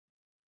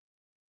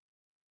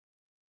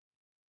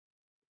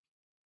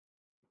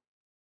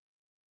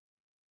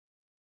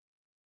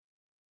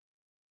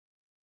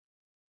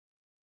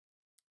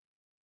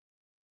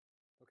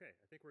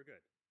think we're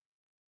good.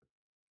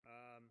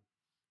 Um,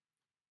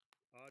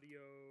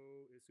 Audio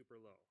is super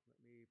low.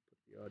 Let me put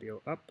the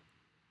audio up.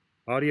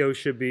 Audio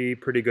should be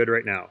pretty good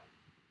right now.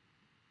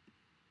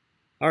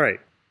 All right.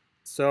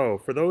 So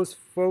for those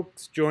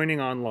folks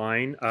joining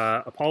online,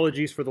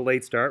 apologies for the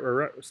late start.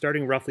 We're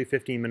starting roughly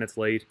 15 minutes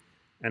late.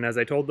 And as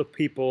I told the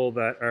people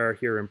that are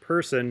here in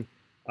person,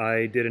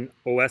 I did an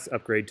OS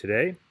upgrade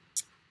today.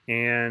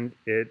 And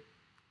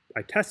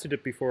I tested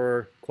it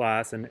before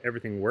class and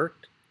everything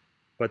worked.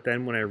 But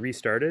then when I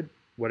restarted,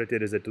 what it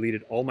did is it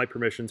deleted all my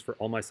permissions for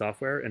all my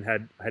software and I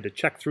had to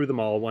check through them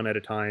all one at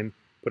a time,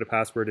 put a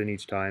password in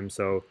each time.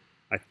 So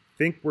I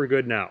think we're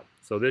good now.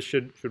 So this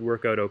should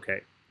work out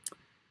okay.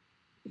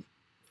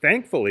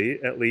 Thankfully,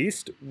 at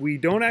least, we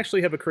don't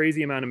actually have a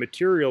crazy amount of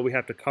material we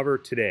have to cover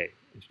today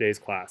in today's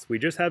class. We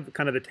just have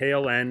kind of the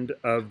tail end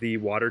of the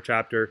water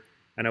chapter,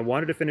 and I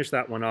wanted to finish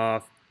that one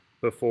off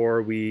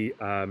before we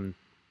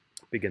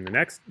begin the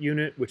next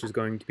unit, which is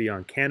going to be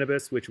on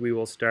cannabis, which we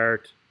will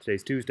start,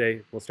 today's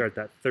Tuesday, we'll start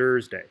that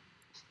Thursday.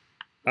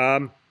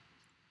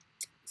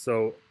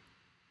 So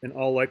in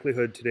all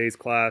likelihood, today's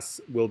class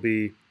will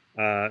be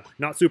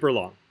not super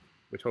long,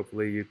 which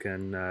hopefully you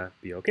can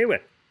be okay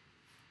with.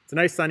 It's a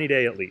nice sunny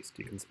day at least.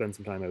 You can spend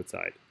some time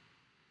outside.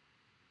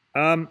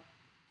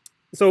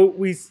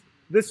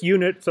 This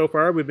unit so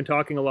far, we've been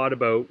talking a lot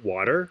about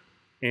water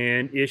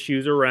and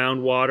issues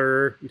around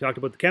water. We talked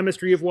about the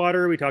chemistry of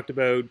water. We talked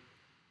about,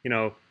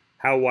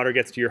 how water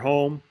gets to your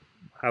home,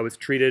 how it's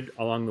treated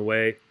along the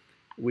way.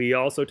 We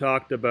also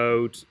talked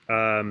about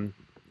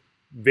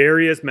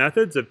various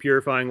methods of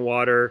purifying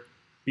water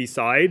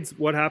besides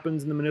what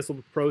happens in the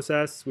municipal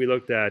process. We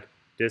looked at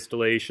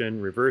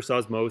distillation, reverse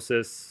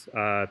osmosis,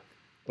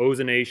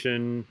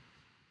 ozonation,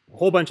 a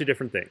whole bunch of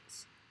different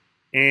things.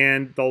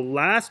 And the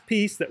last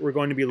piece that we're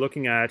going to be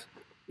looking at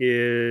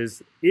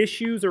is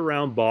issues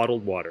around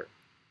bottled water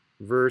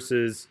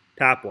versus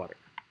tap water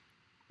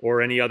or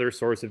any other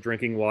source of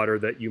drinking water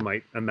that you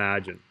might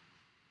imagine.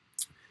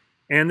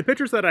 And the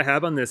pictures that I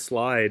have on this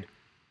slide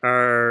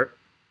are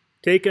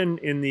taken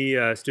in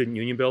the Student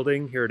Union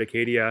building here at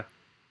Acadia.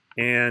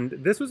 And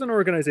this was an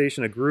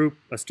organization,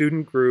 a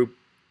student group,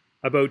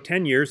 about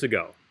 10 years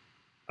ago.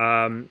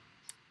 That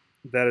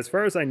as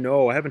far as I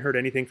know, I haven't heard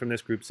anything from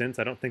this group since.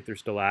 I don't think they're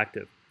still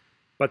active.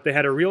 But they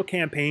had a real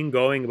campaign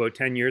going about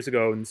 10 years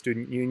ago in the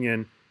Student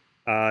Union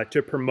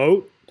to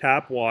promote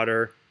tap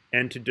water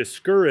and to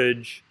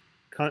discourage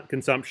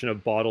consumption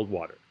of bottled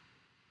water.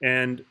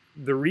 And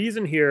the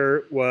reason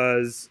here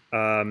was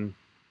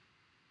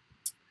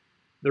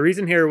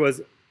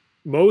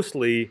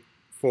mostly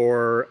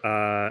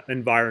for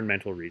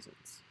environmental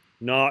reasons,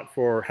 not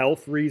for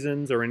health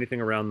reasons or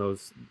anything around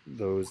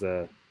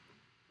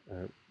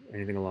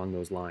anything along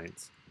those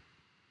lines.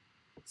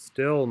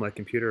 Still, my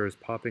computer is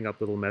popping up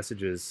little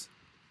messages,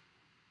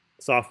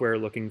 software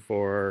looking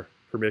for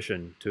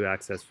permission to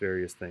access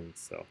various things.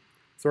 So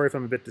sorry if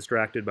I'm a bit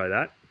distracted by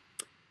that.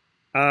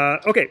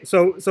 Okay,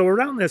 so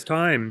around this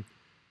time,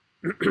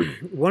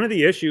 one of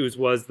the issues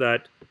was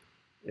that,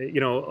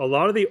 a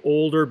lot of the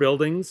older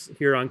buildings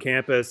here on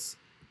campus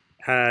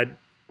had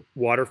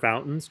water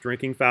fountains,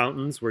 drinking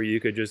fountains, where you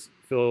could just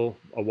fill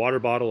a water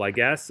bottle, I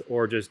guess,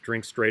 or just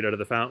drink straight out of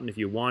the fountain if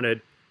you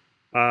wanted.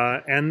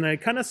 And they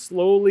kind of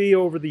slowly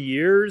over the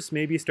years,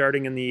 maybe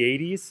starting in the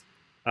 80s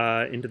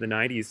into the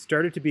 90s,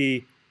 started to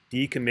be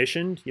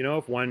decommissioned.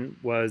 If one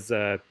was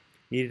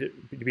needed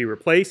to be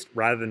replaced,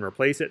 rather than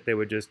replace it, they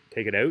would just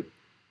take it out.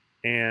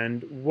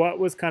 And what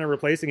was kind of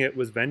replacing it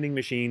was vending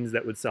machines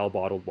that would sell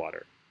bottled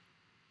water.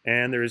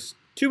 And there's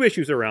two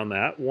issues around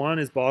that. One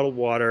is bottled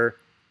water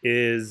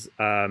has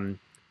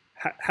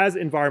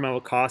environmental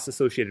costs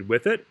associated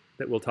with it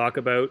that we'll talk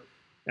about.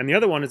 And the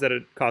other one is that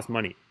it costs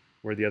money,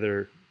 where the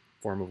other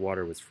form of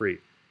water was free.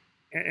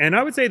 And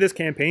I would say this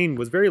campaign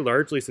was very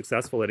largely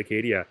successful at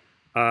Acadia.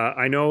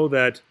 I know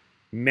that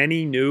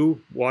many new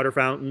water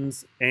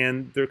fountains,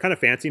 and they're kind of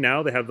fancy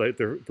now. They have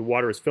the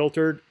water is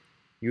filtered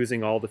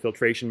using all the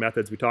filtration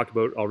methods we talked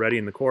about already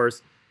in the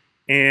course.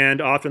 And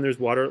often there's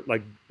water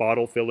like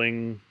bottle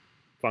filling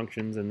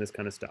functions and this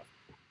kind of stuff.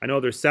 I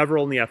know there's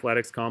several in the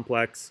athletics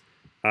complex.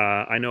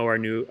 I know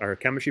our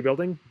chemistry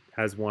building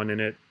has one in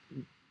it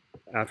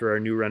after our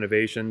new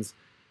renovations.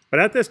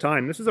 But at this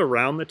time, this is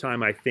around the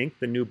time I think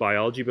the new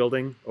biology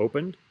building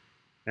opened,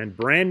 and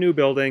brand new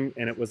building,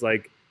 and it was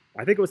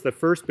I think it was the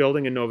first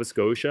building in Nova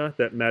Scotia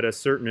that met a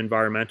certain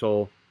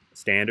environmental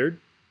standard,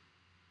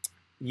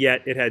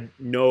 yet it had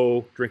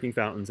no drinking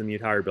fountains in the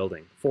entire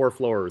building, 4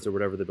 floors or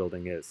whatever the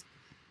building is.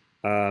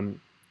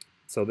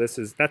 So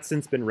that's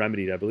since been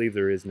remedied. I believe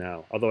there is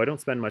now, although I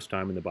don't spend much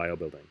time in the bio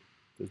building.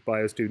 If there's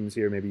bio students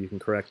here, maybe you can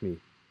correct me.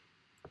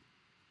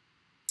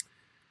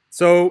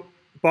 So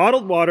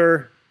bottled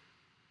water,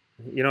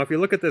 if you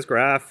look at this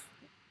graph,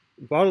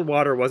 bottled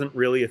water wasn't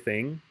really a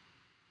thing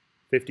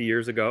 50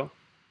 years ago.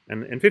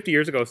 And 50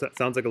 years ago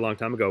sounds like a long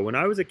time ago. When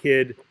I was a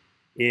kid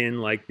in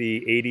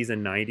the 80s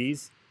and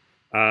 90s,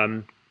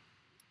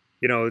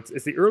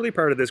 it's the early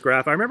part of this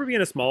graph. I remember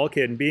being a small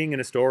kid and being in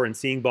a store and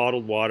seeing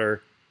bottled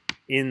water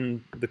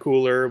in the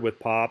cooler with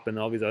pop and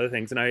all these other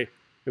things. And I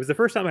It was the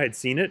first time I had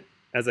seen it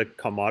as a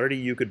commodity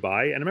you could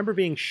buy. And I remember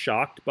being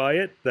shocked by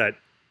it, that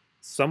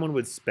someone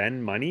would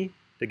spend money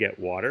to get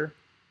water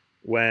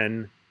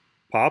when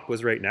pop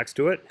was right next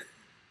to it.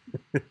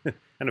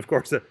 And of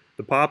course,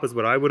 the pop is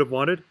what I would have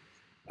wanted.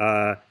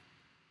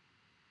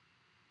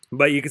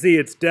 But you can see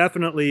it's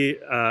definitely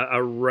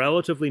a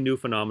relatively new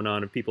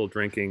phenomenon of people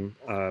drinking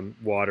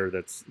water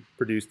that's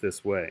produced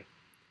this way.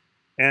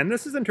 And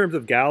this is in terms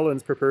of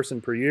gallons per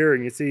person per year.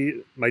 And you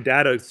see my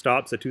data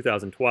stops at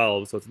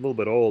 2012, so it's a little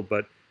bit old,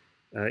 but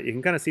you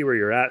can kind of see where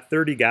you're at.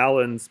 30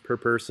 gallons per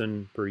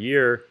person per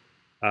year.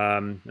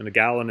 And a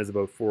gallon is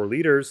about 4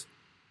 liters.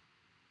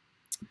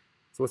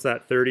 So what's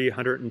that? 30,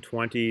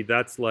 120.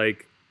 That's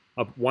like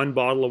one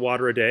bottle of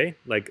water a day,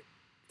 like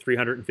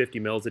 350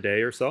 mils a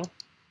day or so,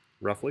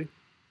 roughly.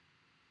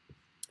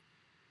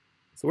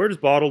 So where does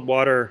bottled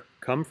water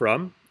come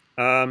from?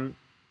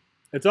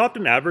 It's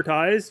often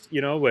advertised,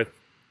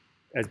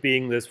 as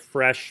being this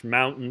fresh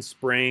mountain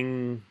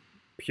spring,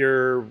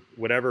 pure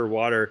whatever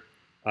water.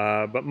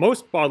 But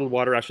most bottled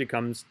water actually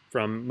comes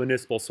from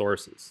municipal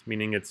sources,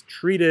 meaning it's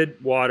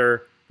treated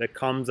water that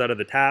comes out of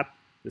the tap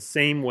the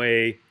same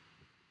way,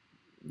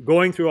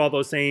 going through all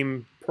those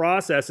same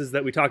processes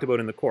that we talked about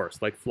in the course,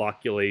 like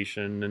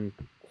flocculation and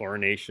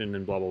chlorination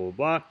and blah, blah, blah,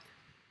 blah.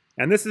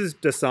 And this is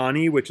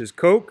Dasani, which is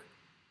Coke.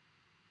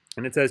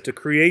 And it says, to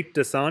create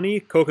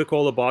Dasani,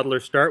 Coca-Cola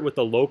bottlers start with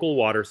the local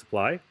water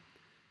supply,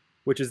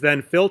 which is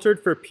then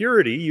filtered for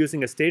purity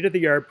using a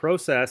state-of-the-art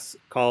process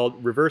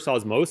called reverse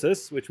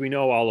osmosis, which we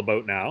know all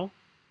about now.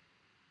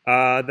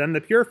 Then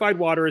the purified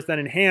water is then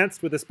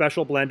enhanced with a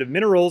special blend of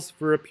minerals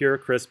for a pure,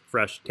 crisp,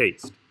 fresh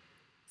taste.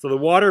 So the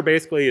water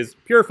basically is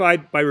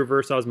purified by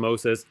reverse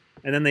osmosis,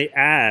 and then they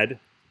add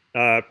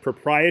a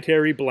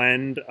proprietary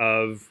blend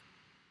of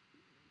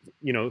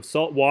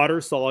salt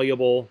water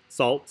soluble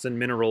salts and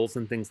minerals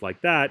and things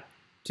like that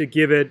to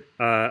give it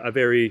a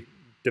very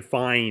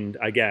defined,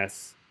 I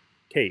guess,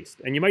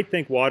 taste. And you might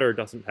think water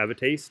doesn't have a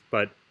taste,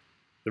 but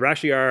there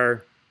actually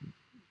are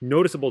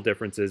noticeable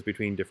differences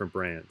between different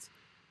brands.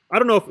 I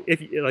don't know if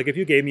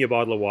you gave me a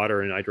bottle of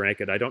water and I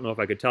drank it, I don't know if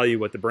I could tell you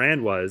what the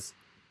brand was,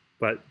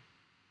 but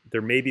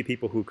there may be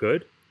people who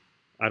could.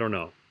 I don't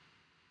know.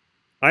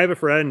 I have a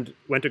friend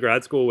went to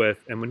grad school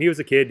with, and when he was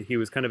a kid, he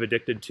was kind of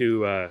addicted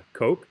to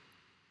Coke.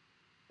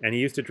 And he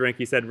used to drink,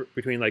 he said,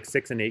 between like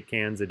 6 and 8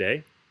 cans a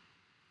day.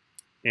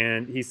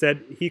 And he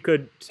said he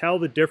could tell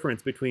the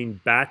difference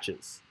between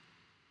batches.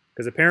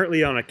 Because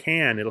apparently on a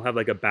can, it'll have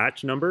like a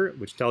batch number,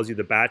 which tells you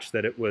the batch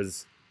that it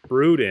was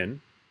brewed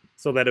in,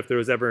 so that if there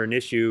was ever an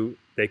issue,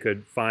 they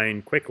could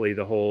find quickly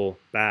the whole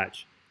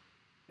batch.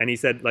 And he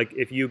said, like,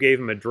 if you gave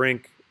him a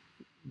drink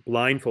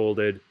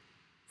blindfolded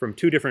from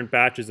 2 different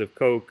batches of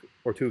Coke,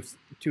 or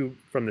two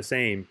from the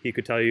same, he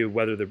could tell you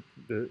whether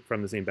they're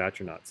from the same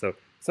batch or not. So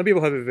some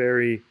people have a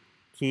very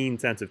keen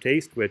sense of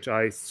taste, which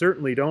I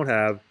certainly don't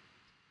have.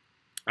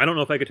 I don't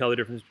know if I could tell the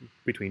difference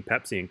between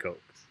Pepsi and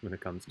Coke when it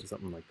comes to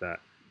something like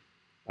that.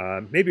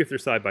 Maybe if they're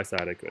side by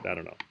side, I could. I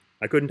don't know.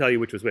 I couldn't tell you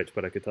which was which,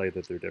 but I could tell you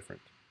that they're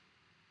different.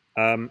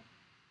 So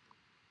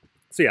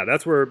yeah,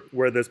 that's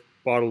where this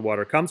bottled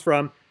water comes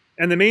from.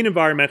 And the main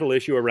environmental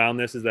issue around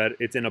this is that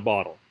it's in a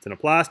bottle. It's in a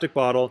plastic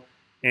bottle,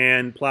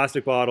 and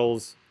plastic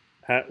bottles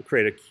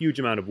create a huge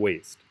amount of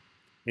waste.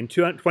 In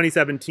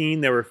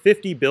 2017, there were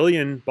 50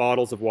 billion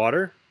bottles of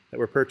water that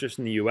were purchased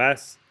in the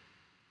US.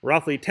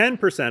 Roughly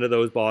 10% of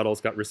those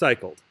bottles got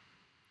recycled.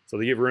 So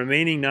the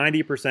remaining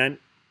 90%,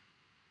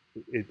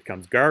 it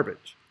becomes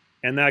garbage.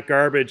 And that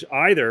garbage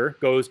either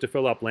goes to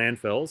fill up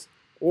landfills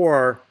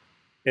or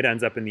it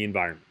ends up in the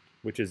environment,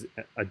 which is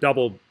a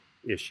double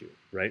issue,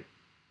 right?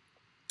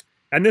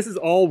 And this is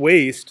all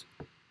waste,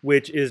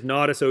 which is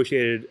not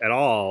associated at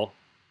all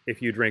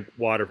if you drink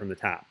water from the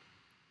tap,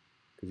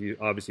 because you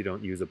obviously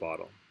don't use a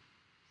bottle.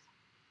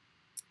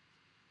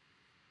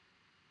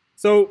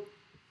 So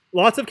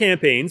lots of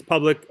campaigns,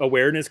 public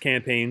awareness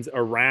campaigns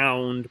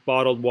around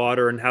bottled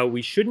water and how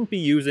we shouldn't be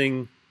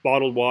using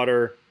bottled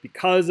water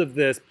because of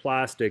this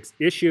plastics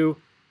issue.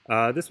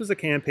 This was a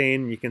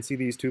campaign. You can see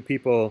these two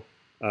people.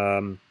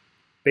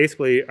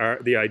 Basically,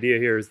 the idea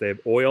here is they have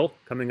oil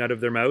coming out of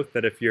their mouth,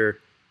 that if you're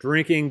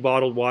drinking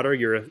bottled water,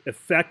 you're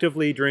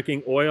effectively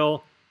drinking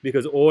oil,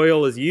 because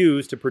oil is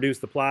used to produce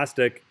the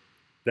plastic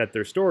that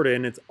they're stored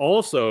in. It's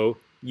also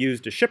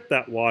used to ship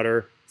that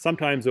water,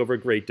 sometimes over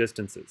great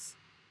distances.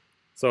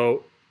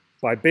 So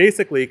by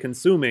basically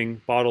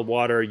consuming bottled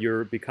water,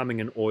 you're becoming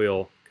an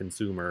oil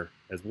consumer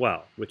as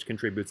well, which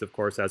contributes, of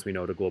course, as we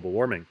know, to global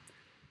warming.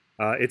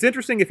 It's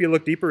interesting if you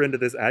look deeper into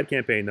this ad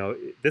campaign, though.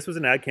 This was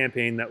an ad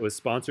campaign that was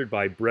sponsored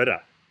by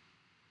Brita.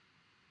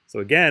 So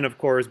again, of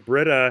course,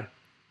 Brita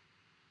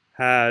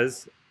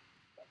has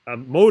a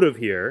motive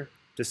here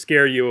to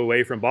scare you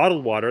away from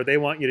bottled water. They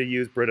want you to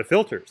use Brita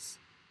filters,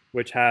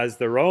 which has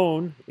their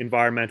own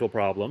environmental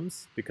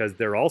problems because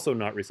they're also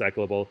not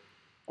recyclable,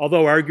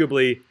 although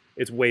arguably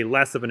it's way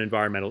less of an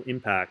environmental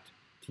impact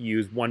to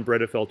use one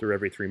Brita filter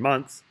every 3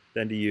 months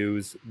than to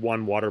use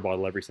one water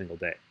bottle every single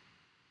day.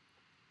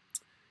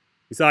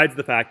 Besides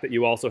the fact that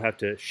you also have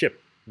to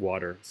ship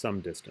water some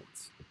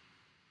distance.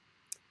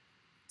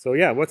 So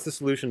yeah, what's the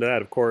solution to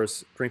that? Of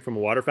course, drink from a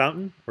water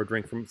fountain or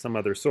drink from some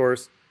other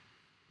source,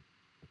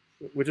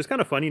 which is kind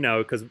of funny now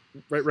because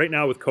right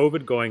now with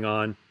COVID going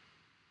on,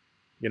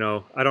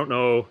 I don't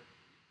know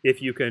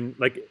if you can,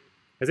 like,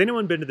 has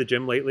anyone been to the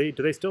gym lately?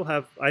 Do they still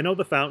have, I know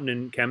the fountain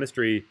in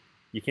chemistry,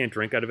 you can't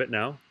drink out of it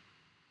now.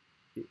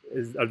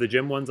 Are the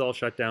gym ones all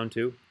shut down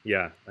too?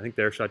 Yeah, I think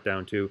they're shut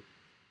down too.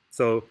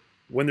 So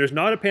when there's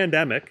not a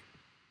pandemic,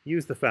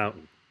 use the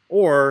fountain.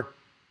 Or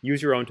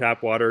use your own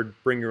tap water,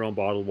 bring your own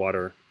bottled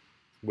water,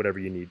 whatever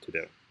you need to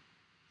do.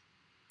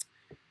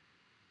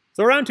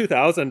 So around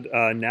 2000,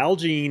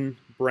 Nalgene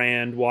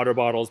brand water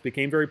bottles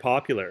became very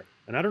popular.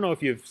 And I don't know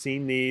if you've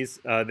seen these.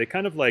 They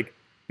kind of like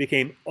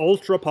became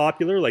ultra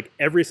popular, like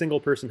every single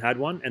person had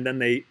one, and then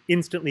they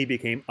instantly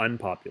became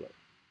unpopular.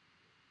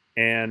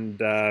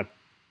 And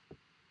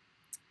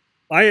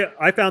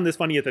I found this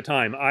funny at the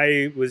time.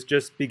 I was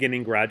just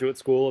beginning graduate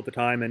school at the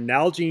time, and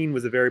Nalgene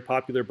was a very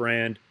popular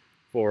brand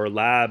for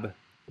lab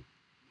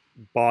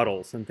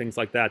bottles and things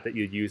like that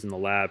you'd use in the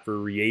lab for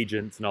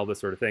reagents and all this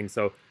sort of thing.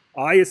 So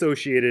I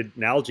associated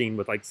Nalgene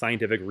with like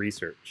scientific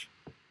research.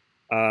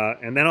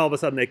 And then all of a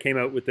sudden they came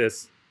out with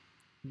this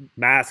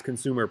mass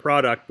consumer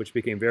product, which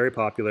became very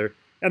popular.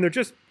 And they're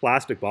just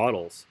plastic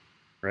bottles,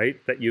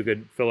 right, that you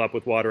could fill up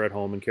with water at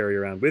home and carry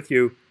around with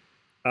you.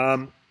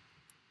 The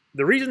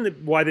reason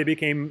why they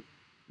became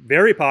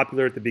very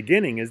popular at the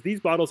beginning is these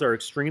bottles are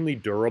extremely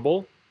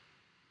durable.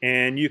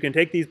 And you can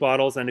take these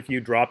bottles, and if you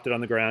dropped it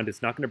on the ground,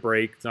 it's not going to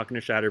break. It's not going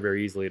to shatter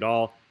very easily at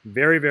all.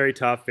 Very, very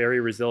tough, very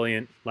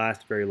resilient,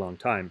 last a very long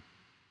time.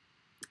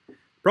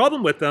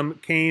 Problem with them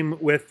came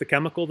with the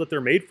chemical that they're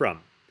made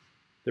from.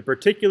 The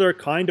particular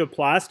kind of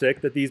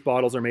plastic that these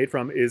bottles are made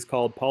from is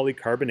called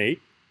polycarbonate.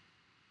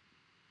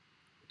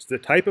 It's a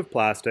type of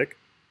plastic.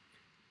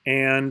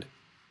 And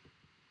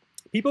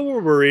people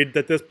were worried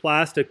that this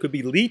plastic could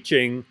be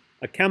leaching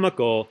a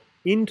chemical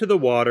into the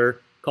water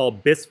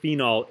called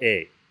bisphenol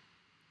A.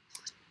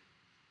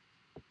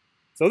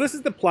 So this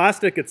is the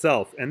plastic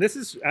itself, and this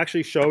is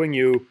actually showing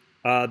you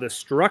the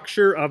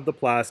structure of the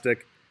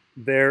plastic.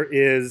 There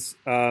is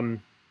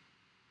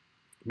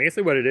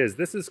basically what it is.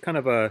 This is kind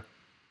of a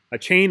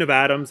chain of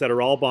atoms that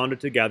are all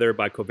bonded together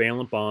by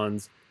covalent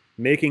bonds,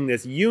 making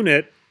this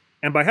unit.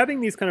 And by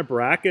having these kind of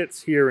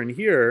brackets here and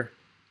here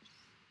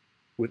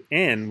with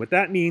N, what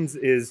that means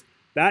is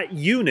that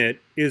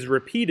unit is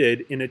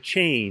repeated in a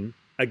chain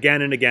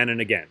again and again and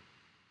again.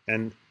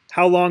 And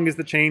how long is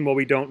the chain? Well,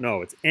 we don't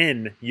know. It's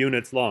N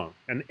units long.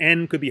 And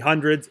N could be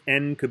hundreds,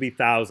 N could be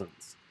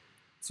thousands.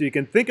 So you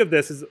can think of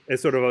this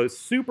as sort of a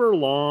super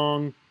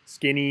long,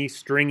 skinny,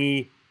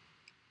 stringy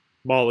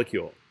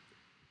molecule.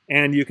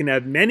 And you can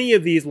have many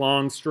of these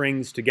long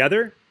strings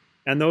together,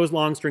 and those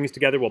long strings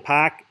together will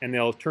pack, and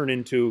they'll turn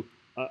into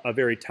a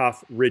very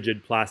tough,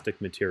 rigid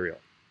plastic material.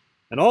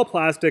 And all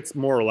plastics,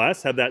 more or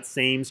less, have that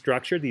same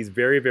structure, these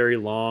very, very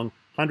long,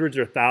 hundreds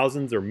or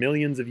thousands or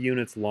millions of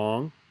units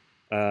long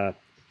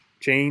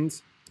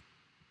chains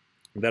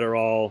that are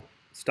all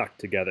stuck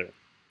together.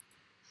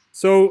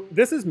 So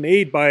this is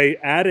made by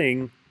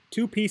adding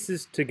two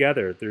pieces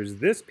together. There's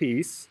this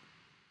piece,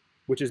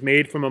 which is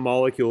made from a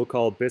molecule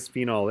called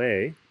bisphenol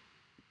A.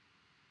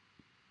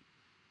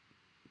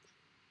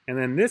 And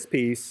then this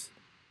piece,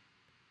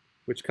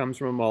 which comes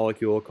from a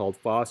molecule called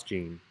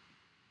phosgene,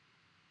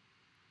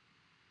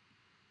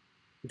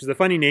 which is a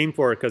funny name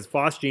for it because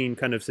phosgene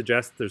kind of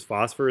suggests there's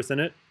phosphorus in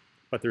it,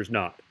 but there's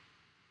not.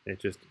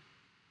 It's just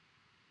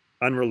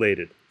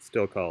unrelated,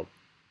 still called.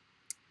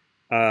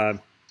 So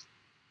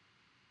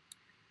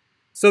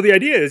the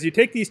idea is you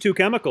take these two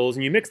chemicals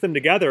and you mix them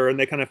together and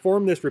they kind of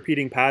form this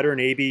repeating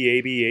pattern, AB,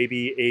 AB,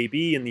 AB,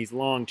 AB in these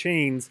long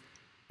chains.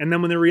 And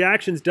then when the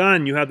reaction's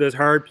done, you have this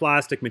hard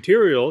plastic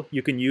material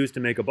you can use to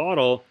make a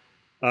bottle.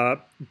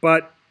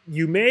 But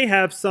you may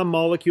have some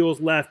molecules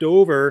left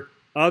over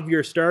of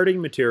your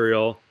starting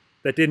material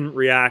that didn't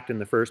react in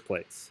the first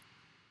place.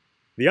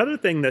 The other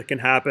thing that can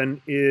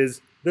happen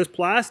is this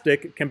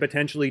plastic can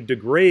potentially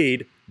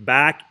degrade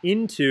back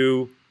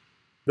into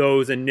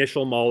those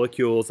initial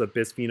molecules of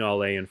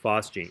bisphenol A and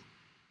phosgene.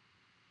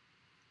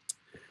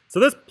 So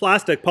this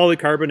plastic,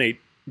 polycarbonate,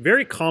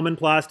 very common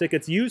plastic.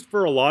 It's used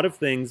for a lot of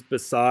things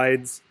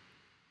besides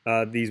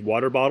these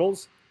water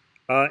bottles.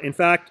 In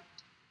fact,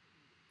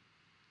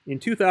 in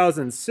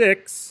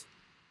 2006,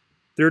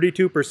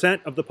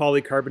 32% of the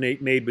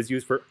polycarbonate made was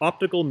used for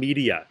optical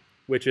media,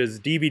 which is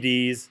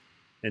DVDs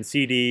and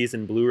CDs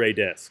and Blu-ray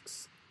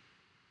discs.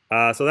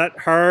 So that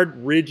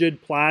hard,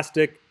 rigid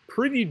plastic,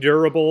 pretty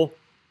durable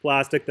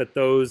plastic that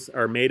those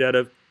are made out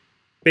of,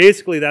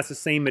 basically that's the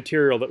same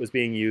material that was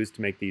being used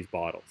to make these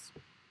bottles.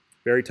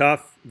 Very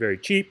tough, very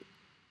cheap,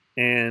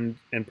 and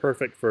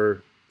perfect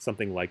for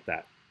something like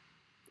that.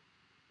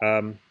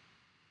 So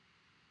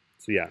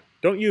yeah,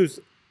 don't use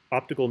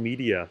optical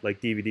media like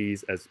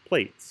DVDs as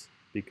plates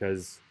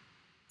because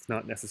it's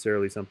not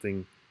necessarily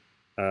something.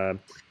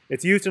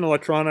 It's used in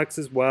electronics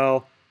as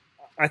well.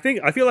 I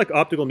feel like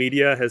optical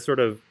media has sort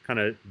of kind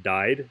of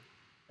died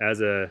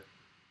as a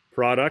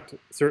product,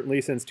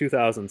 certainly since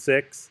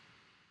 2006.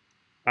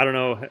 I don't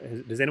know.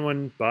 Does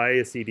anyone buy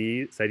a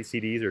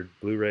CDs or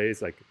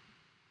Blu-rays? Like,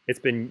 it's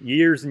been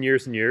years and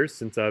years and years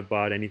since I've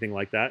bought anything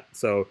like that.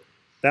 So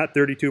that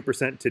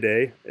 32%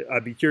 today,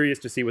 I'd be curious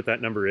to see what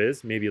that number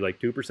is. Maybe like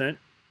 2%.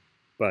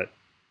 But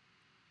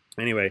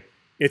anyway,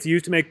 it's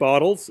used to make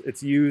bottles.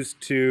 It's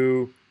used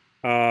to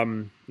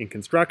in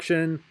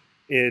construction.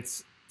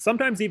 It's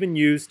sometimes even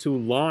used to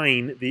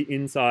line the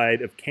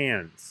inside of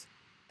cans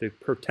to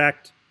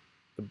protect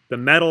the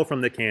metal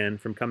from the can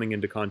from coming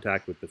into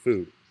contact with the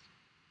food.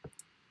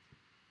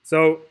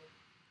 So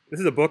this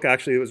is a book,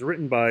 actually. It was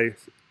written by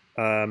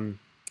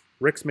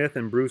Rick Smith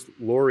and Bruce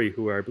Laurie,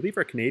 who I believe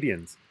are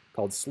Canadians,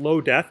 called Slow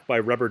Death by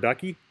Rubber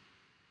Ducky,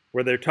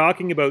 where they're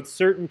talking about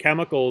certain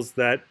chemicals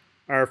that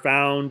are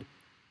found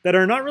that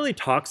are not really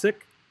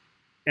toxic,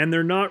 and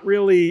they're not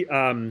really,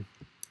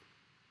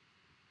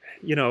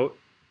 you know,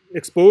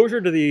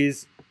 exposure to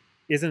these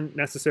isn't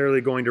necessarily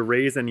going to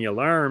raise any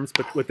alarms,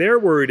 but what they're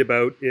worried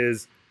about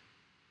is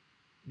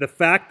the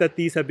fact that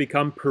these have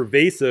become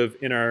pervasive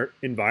in our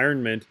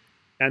environment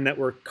and that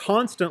we're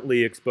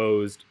constantly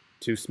exposed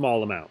to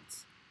small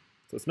amounts.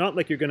 So it's not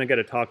like you're going to get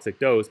a toxic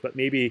dose, but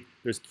maybe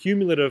there's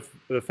cumulative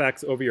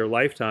effects over your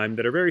lifetime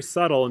that are very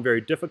subtle and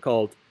very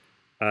difficult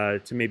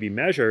to maybe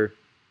measure,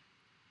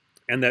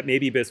 and that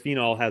maybe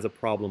bisphenol has a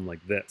problem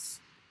like this.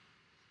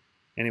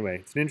 Anyway,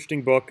 it's an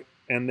interesting book,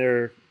 and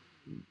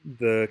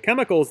the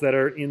chemicals that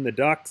are in the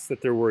ducts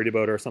that they're worried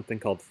about are something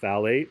called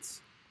phthalates.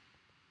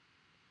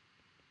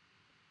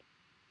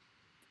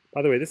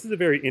 By the way, this is a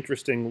very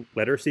interesting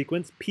letter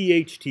sequence,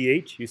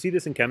 PHTH. You see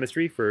this in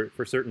chemistry for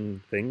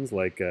certain things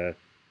like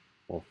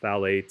well,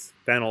 phthalates,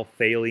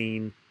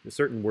 phenolphthalein,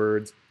 certain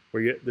words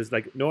where there's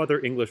like no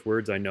other English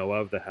words I know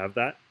of that have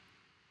that.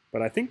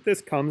 But I think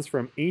this comes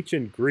from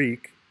ancient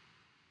Greek,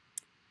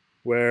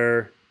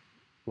 where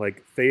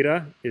like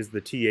theta is the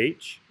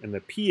TH and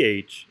the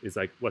PH is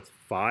like, what's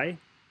phi?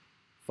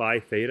 Phi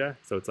theta.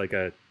 So it's like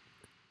a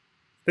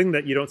thing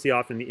that you don't see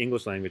often in the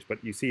English language,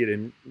 but you see it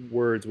in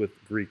words with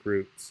Greek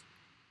roots.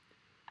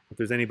 If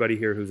there's anybody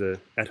here who's an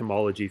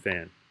etymology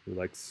fan, who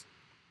likes,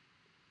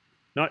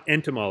 not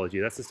entomology,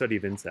 that's the study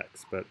of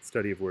insects, but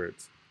study of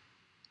words.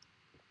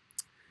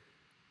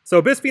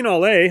 So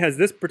bisphenol A has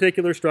this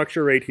particular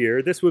structure right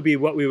here. This would be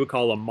what we would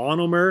call a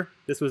monomer.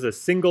 This was a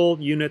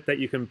single unit that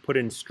you can put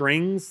in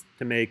strings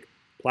to make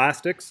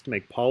plastics, to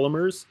make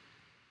polymers.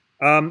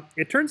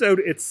 It turns out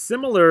it's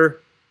similar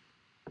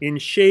in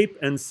shape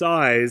and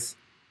size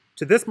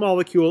to this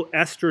molecule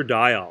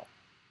estradiol.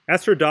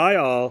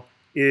 Estradiol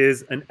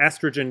is an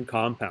estrogen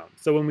compound.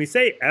 So when we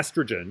say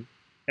estrogen,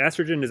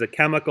 estrogen is a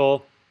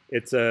chemical,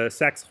 it's a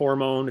sex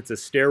hormone, it's a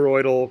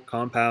steroidal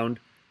compound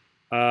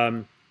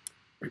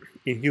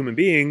in human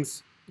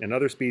beings and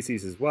other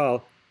species as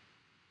well.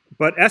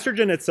 But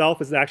estrogen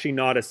itself is actually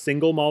not a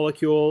single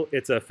molecule.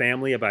 It's a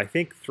family of, I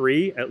think,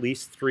 at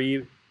least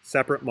three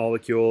separate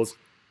molecules,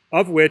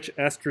 of which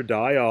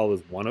estradiol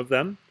is one of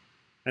them.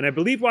 And I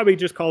believe why we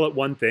just call it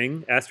one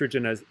thing,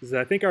 estrogen, is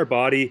I think our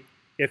body,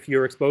 if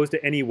you're exposed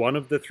to any one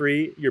of the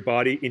three, your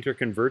body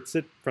interconverts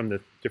it from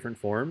the different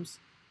forms.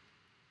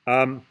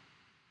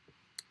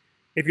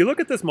 If you look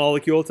at this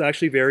molecule, it's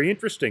actually very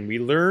interesting. We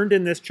learned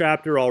in this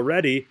chapter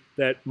already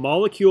that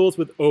molecules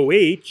with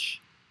OH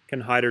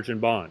can hydrogen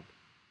bond.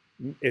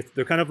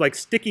 They're kind of like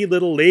sticky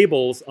little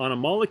labels on a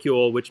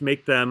molecule which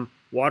make them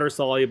water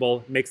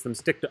soluble, makes them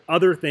stick to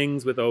other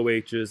things with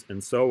OHs,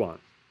 and so on.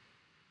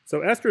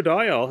 So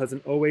estradiol has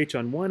an OH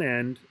on one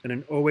end and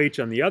an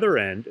OH on the other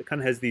end. It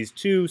kind of has these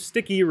two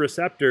sticky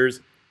receptors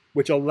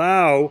which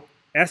allow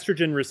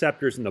estrogen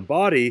receptors in the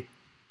body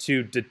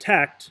to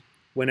detect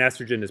when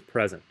estrogen is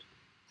present.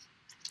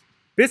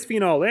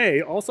 Bisphenol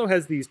A also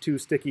has these two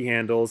sticky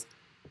handles,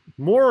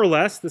 more or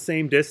less the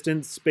same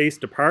distance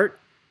spaced apart.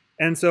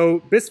 And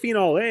so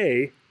bisphenol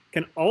A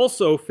can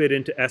also fit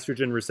into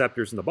estrogen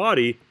receptors in the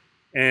body,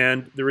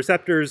 and the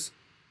receptors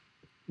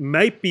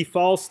might be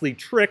falsely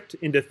tricked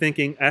into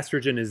thinking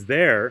estrogen is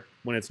there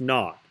when it's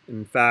not.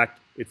 In fact,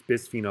 it's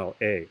bisphenol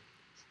A.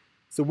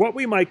 So what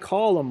we might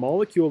call a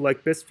molecule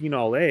like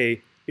bisphenol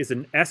A is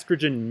an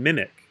estrogen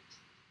mimic.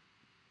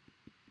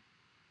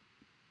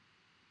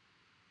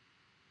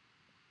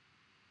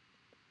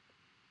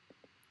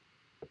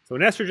 So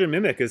an estrogen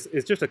mimic is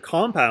just a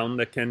compound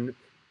that can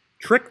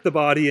trick the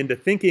body into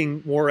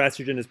thinking more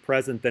estrogen is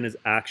present than is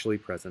actually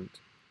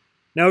present.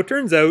 Now, it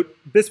turns out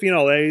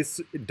bisphenol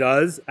A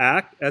does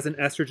act as an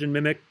estrogen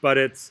mimic, but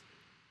it's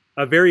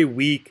a very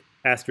weak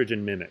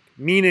estrogen mimic,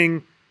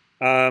 meaning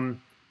actual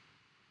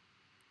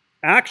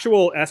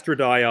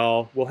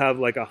estradiol will have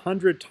like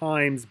 100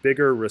 times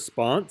bigger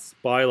response,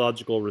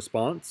 biological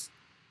response,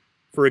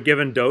 for a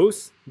given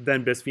dose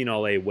than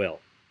bisphenol A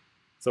will.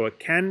 So it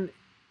can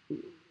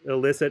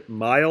elicit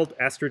mild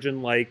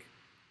estrogen-like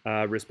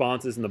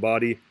responses in the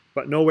body,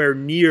 but nowhere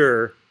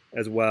near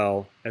as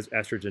well as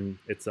estrogen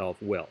itself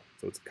will.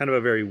 So it's kind of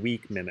a very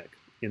weak mimic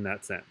in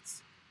that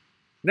sense.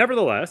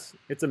 Nevertheless,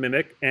 it's a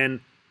mimic, and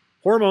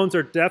hormones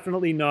are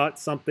definitely not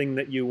something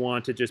that you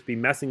want to just be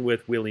messing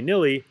with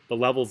willy-nilly, the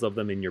levels of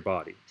them in your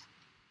body.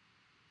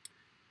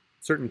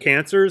 Certain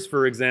cancers,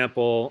 for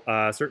example,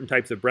 certain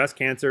types of breast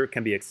cancer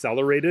can be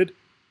accelerated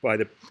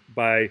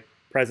by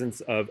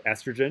presence of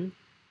estrogen.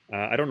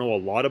 I don't know a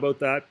lot about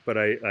that, but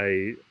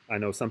I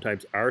know some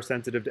types are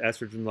sensitive to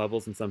estrogen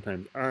levels and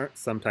sometimes aren't.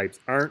 Some types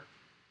aren't.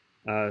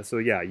 So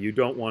yeah, you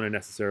don't want to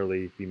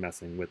necessarily be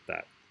messing with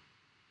that.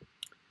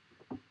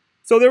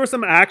 So there was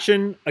some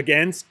action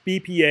against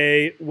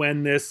BPA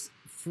when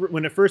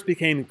it first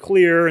became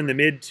clear in the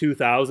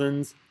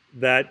mid-2000s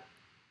that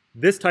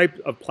this type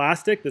of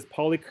plastic, this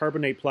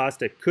polycarbonate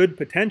plastic, could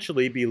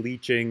potentially be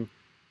leaching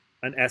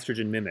an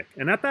estrogen mimic.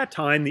 And at that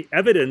time, the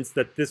evidence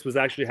that this was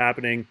actually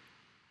happening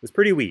was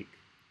pretty weak.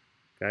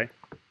 Okay?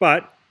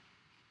 But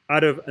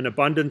out of an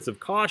abundance of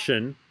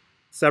caution,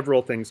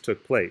 several things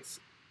took place.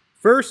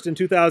 First, in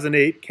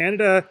 2008,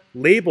 Canada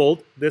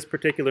labeled this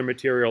particular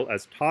material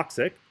as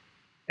toxic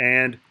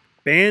and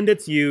banned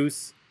its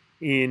use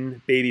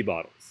in baby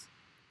bottles.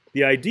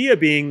 The idea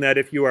being that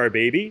if you are a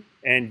baby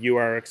and you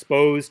are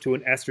exposed to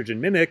an estrogen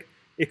mimic,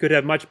 it could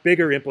have much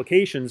bigger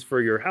implications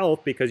for your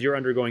health because you're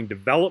undergoing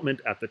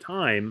development at the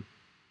time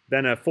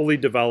than a fully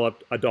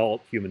developed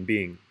adult human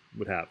being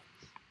would have.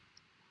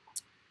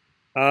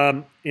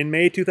 In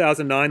May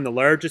 2009, the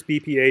largest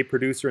BPA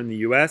producer in the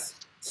US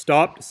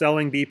stopped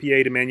selling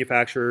BPA to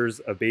manufacturers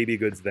of baby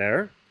goods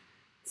there.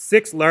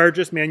 6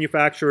 largest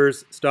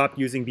manufacturers stopped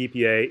using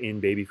BPA in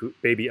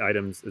baby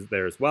items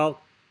there as well.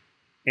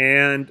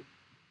 And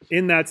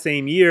in that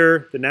same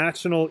year, the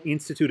National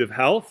Institute of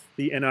Health,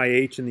 the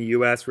NIH in the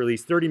US,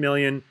 released $30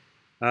 million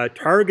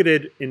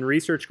targeted in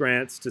research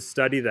grants to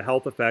study the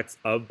health effects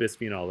of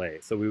bisphenol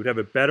A. So we would have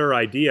a better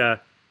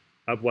idea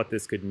of what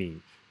this could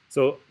mean.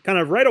 So kind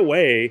of right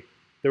away,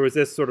 there was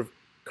this sort of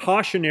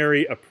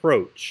cautionary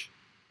approach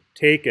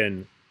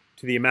taken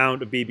to the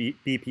amount of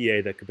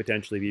BPA that could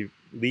potentially be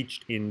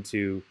leached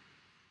into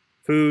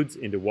foods,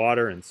 into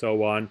water, and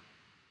so on.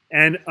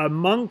 And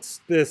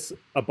amongst this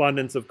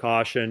abundance of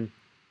caution,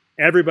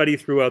 everybody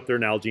threw out their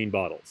Nalgene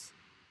bottles.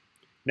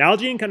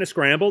 Nalgene kind of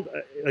scrambled.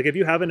 Like if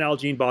you have an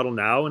Nalgene bottle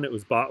now and it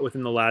was bought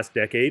within the last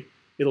decade,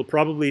 it'll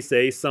probably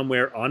say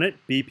somewhere on it,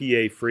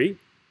 BPA free.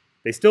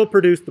 They still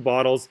produce the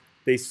bottles.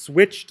 They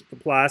switched the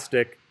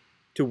plastic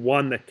to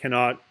one that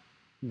cannot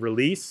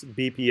release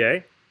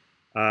BPA.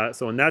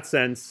 So in that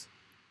sense,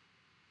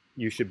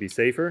 you should be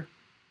safer.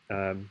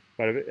 But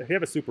if you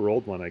have a super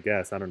old one, I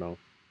guess, I don't know.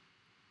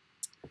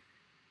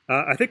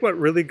 I think what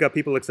really got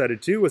people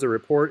excited too was a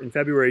report in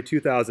February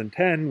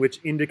 2010, which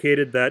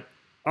indicated that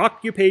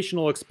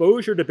occupational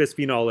exposure to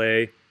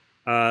bisphenol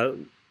A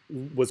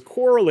was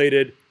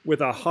correlated with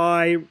a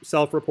high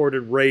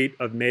self-reported rate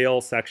of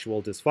male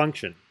sexual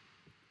dysfunction,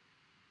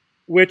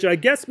 which I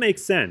guess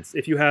makes sense.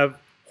 If you have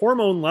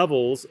hormone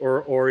levels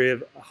or you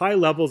have high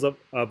levels of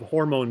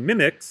hormone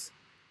mimics,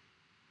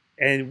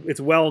 and it's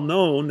well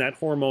known that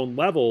hormone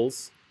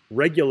levels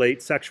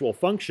regulate sexual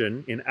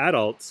function in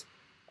adults,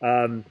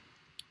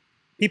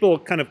 people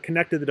kind of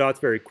connected the dots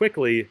very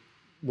quickly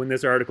when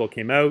this article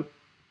came out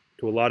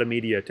to a lot of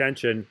media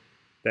attention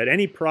that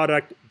any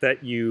product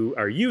that you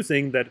are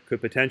using that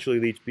could potentially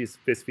leach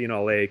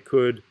bisphenol A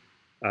could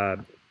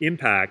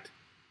impact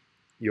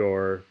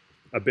your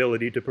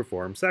ability to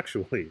perform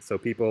sexually. So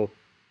people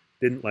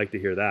didn't like to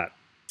hear that.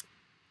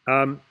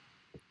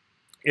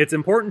 It's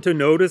important to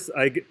note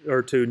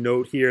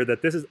here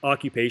that this is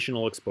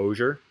occupational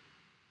exposure,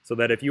 so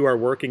that if you are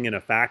working in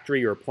a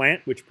factory or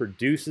plant which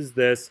produces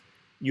this,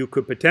 you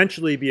could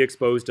potentially be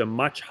exposed to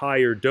much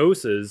higher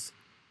doses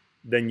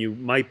than you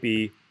might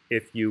be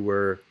if you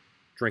were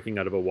drinking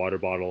out of a water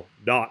bottle,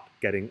 not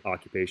getting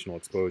occupational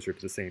exposure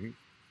to the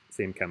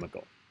same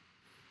chemical.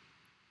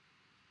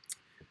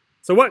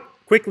 So what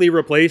quickly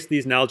replaced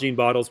these Nalgene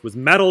bottles was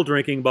metal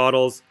drinking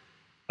bottles,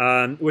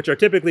 which are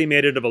typically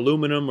made out of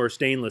aluminum or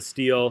stainless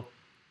steel.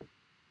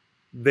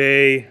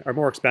 They are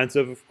more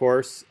expensive, of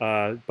course,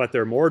 but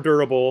they're more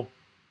durable.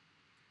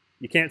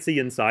 You can't see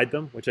inside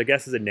them, which I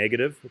guess is a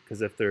negative,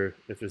 because if there's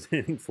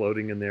anything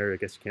floating in there, I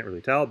guess you can't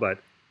really tell, but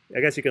I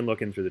guess you can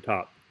look in through the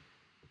top.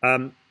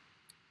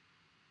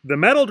 The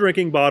metal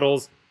drinking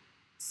bottles,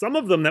 some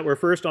of them that were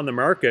first on the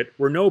market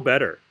were no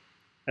better.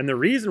 And the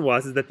reason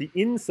is that the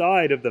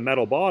inside of the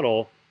metal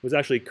bottle was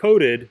actually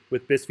coated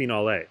with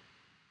bisphenol A,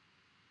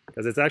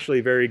 because it's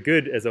actually very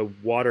good as a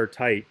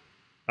watertight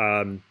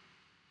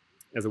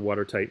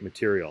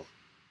material.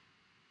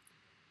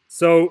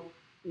 So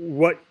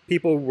what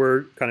people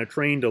were kind of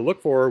trained to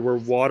look for were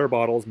water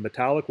bottles,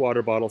 metallic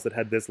water bottles that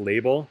had this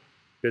label,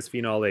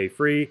 bisphenol A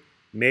free,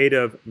 made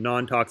of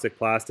non-toxic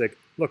plastic.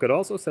 Look, it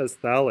also says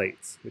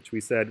phthalates, which we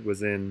said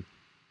was in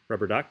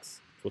rubber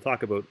ducks, which we'll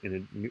talk about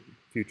in a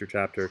future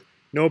chapter.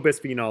 No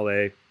bisphenol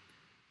A.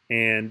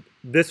 And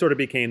this sort of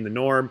became the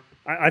norm.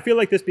 I feel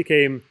like this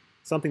became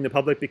something the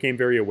public became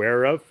very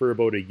aware of for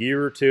about a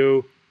year or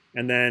two.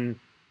 And then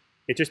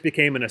it just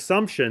became an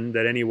assumption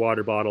that any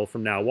water bottle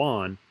from now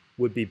on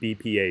would be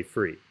BPA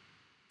free.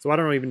 So I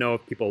don't even know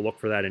if people look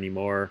for that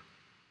anymore.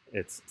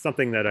 It's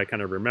something that I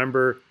kind of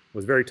remember. It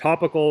was very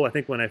topical. I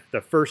think when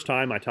the first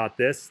time I taught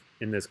this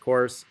in this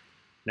course.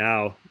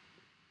 Now,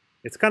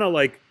 it's kind of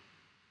like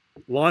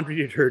laundry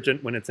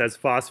detergent, when it says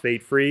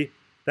phosphate free,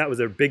 that was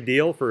a big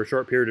deal for a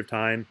short period of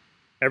time.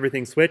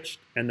 Everything switched,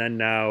 and then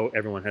now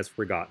everyone has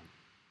forgotten.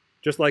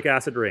 Just like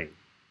acid rain,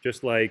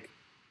 just like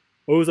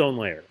ozone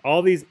layer,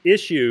 all these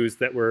issues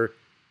that were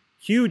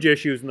huge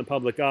issues in the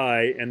public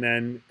eye and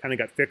then kind of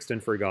got fixed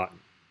and forgotten.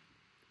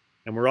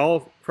 And we're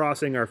all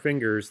crossing our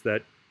fingers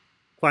that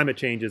climate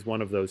change is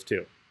one of those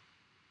too.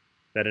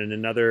 That in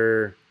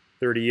another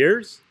 30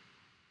 years,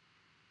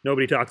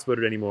 nobody talks about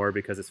it anymore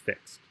because it's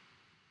fixed.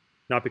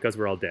 Not because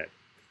we're all dead.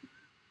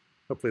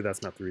 Hopefully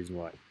that's not the reason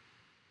why.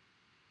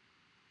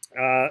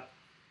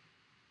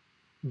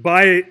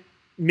 By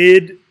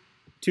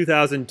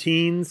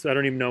mid-2010s, I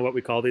don't even know what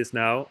we call this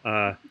now,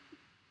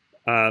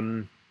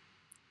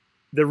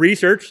 the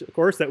research, of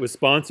course, that was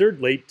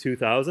sponsored late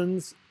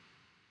 2000s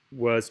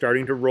was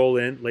starting to roll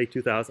in late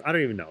 2000s. I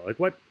don't even know. Like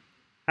what?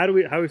 How are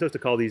we supposed to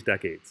call these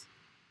decades?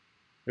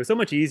 It was so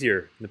much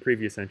easier in the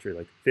previous century,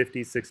 like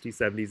 50s, 60s,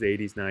 70s,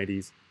 80s,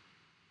 90s.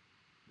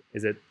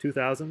 Is it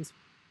 2000s?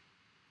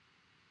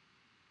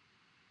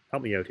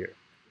 Help me out here.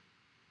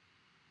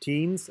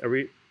 Teens?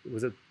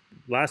 Was it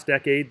last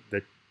decade,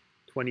 the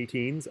 20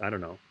 teens? I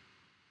don't know.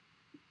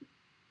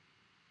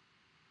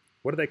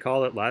 What did they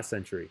call it last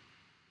century?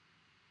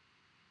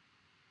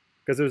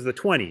 Because it was the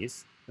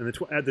 20s, and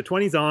the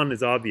 20s on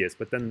is obvious,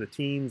 but then the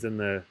teens and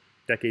the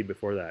decade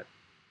before that,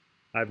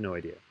 I have no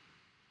idea.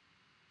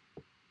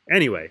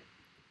 Anyway,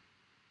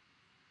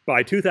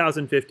 by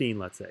 2015,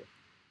 let's say,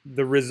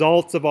 the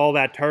results of all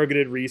that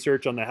targeted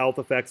research on the health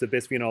effects of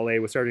bisphenol A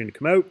was starting to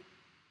come out.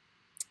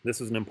 This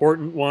was an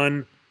important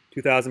one,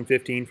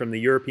 2015, from the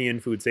European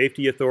Food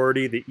Safety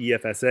Authority, the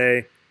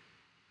EFSA.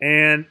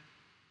 And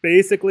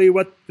basically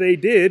what they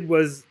did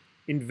was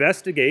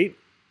investigate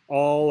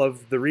all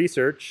of the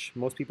research.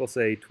 Most people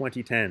say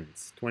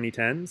 2010s.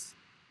 2010s?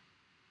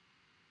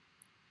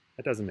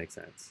 That doesn't make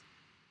sense.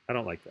 I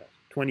don't like that.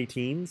 20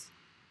 teens?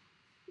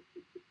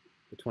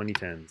 The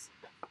 2010s.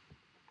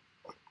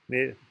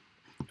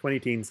 20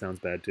 teens sounds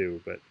bad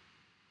too, but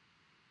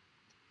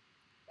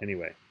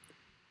anyway.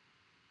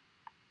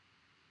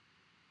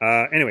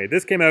 Anyway,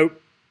 this came out.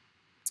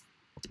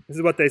 This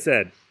is what they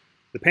said.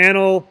 The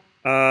panel,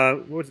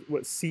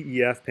 what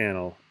CEF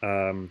panel?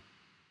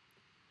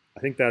 I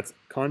think that's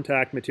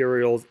contact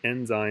materials,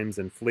 enzymes,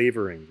 and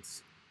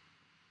flavorings.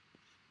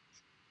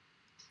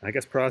 I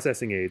guess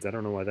processing aids. I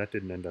don't know why that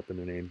didn't end up in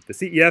the name. The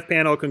CEF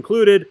panel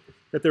concluded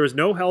that there is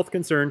no health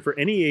concern for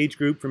any age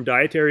group from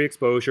dietary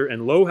exposure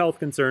and low health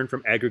concern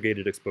from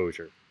aggregated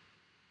exposure.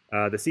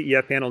 The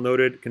CEF panel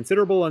noted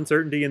considerable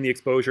uncertainty in the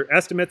exposure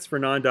estimates for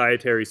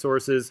non-dietary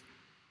sources,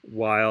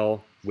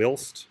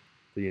 whilst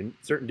the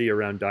uncertainty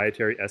around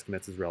dietary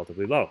estimates is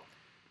relatively low.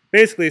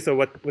 Basically, so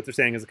what they're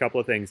saying is a couple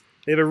of things.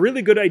 They have a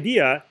really good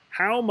idea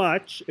how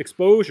much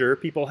exposure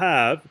people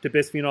have to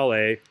bisphenol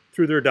A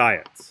through their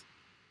diets.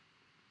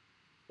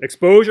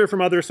 Exposure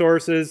from other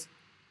sources,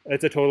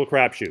 it's a total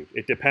crapshoot.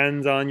 It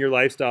depends on your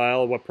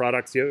lifestyle, what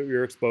products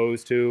you're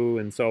exposed to,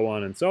 and so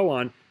on and so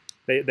on.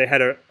 They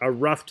had a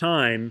rough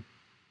time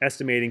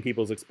estimating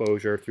people's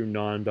exposure through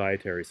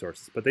non-dietary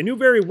sources. But they knew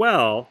very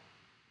well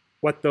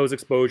what those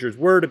exposures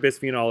were to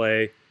bisphenol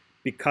A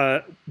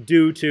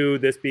due to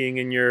this being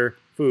in your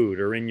food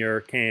or in your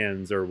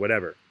cans or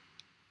whatever.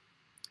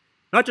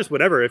 Not just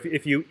whatever.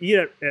 If you eat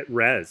at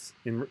Res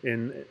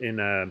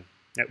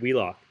at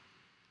Wheelock,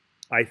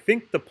 I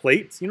think the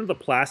plates, you know, the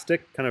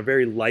plastic, kind of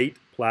very light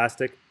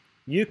plastic,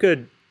 you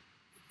could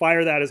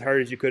fire that as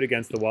hard as you could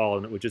against the wall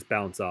and it would just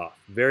bounce off.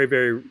 Very,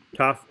 very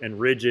tough and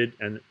rigid,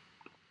 and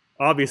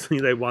obviously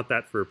they want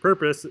that for a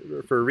purpose,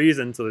 for a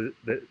reason, so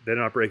that they're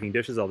not breaking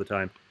dishes all the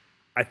time.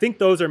 I think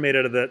those are made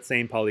out of that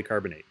same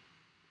polycarbonate.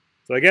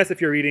 So I guess if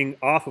you're eating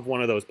off of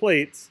one of those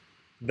plates,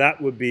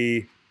 that would be,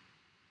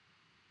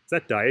 is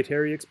that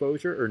dietary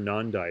exposure or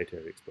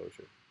non-dietary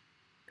exposure?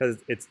 Because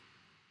it's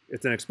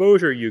an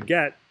exposure you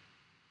get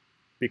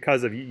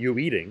because of you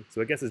eating,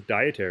 so I guess it's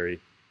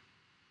dietary.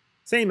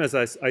 Same as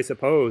I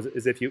suppose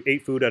as if you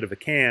ate food out of a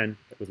can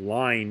that was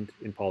lined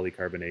in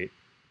polycarbonate.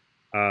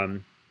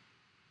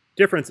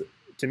 Difference,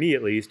 to me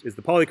at least, is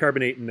the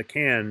polycarbonate in the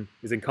can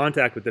is in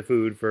contact with the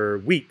food for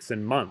weeks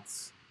and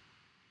months.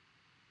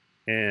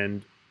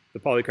 And the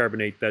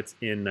polycarbonate that's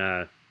in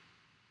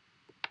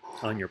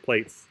on your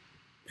plates,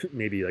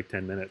 maybe like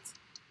 10 minutes.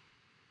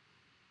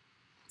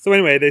 So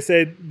anyway, they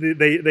say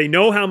they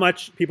know how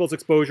much people's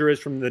exposure is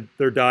from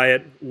their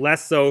diet,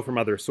 less so from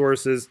other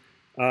sources.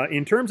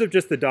 In terms of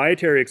just the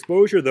dietary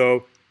exposure,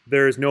 though,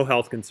 there is no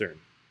health concern.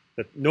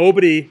 That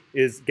nobody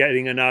is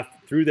getting enough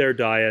through their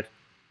diet,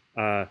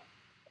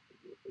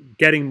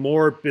 getting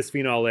more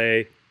bisphenol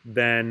A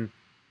than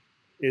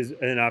is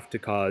enough to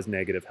cause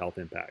negative health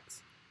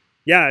impacts.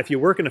 Yeah, if you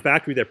work in a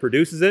factory that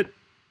produces it,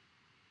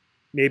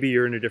 maybe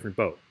you're in a different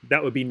boat.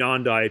 That would be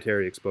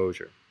non-dietary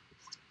exposure.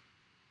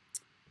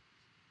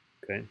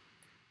 Okay.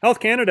 Health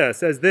Canada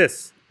says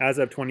this, as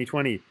of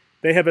 2020,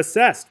 they have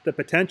assessed the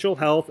potential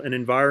health and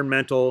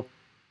environmental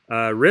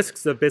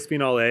risks of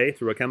bisphenol A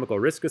through a chemical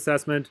risk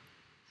assessment.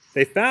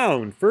 They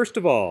found, first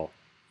of all,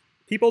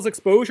 people's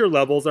exposure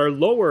levels are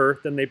lower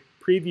than they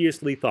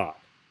previously thought,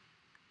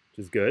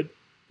 which is good.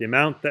 The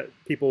amount that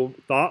people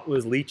thought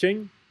was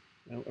leaching,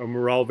 and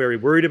we're all very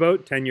worried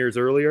about 10 years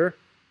earlier,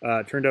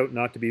 turned out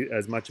not to be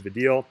as much of a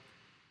deal.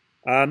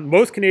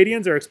 Most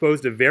Canadians are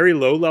exposed to very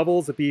low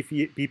levels of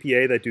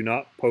BPA that do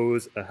not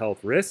pose a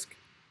health risk.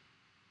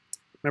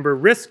 Remember,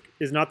 risk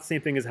is not the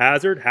same thing as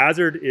hazard.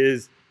 Hazard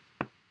is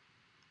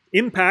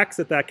impacts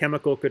that that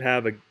chemical could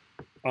have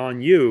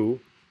on you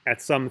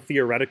at some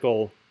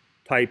theoretical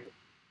type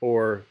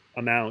or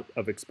amount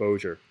of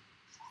exposure.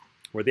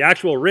 Where the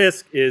actual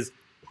risk is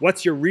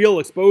what's your real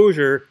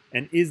exposure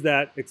and is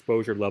that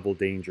exposure level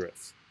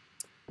dangerous?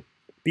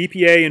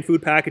 BPA in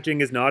food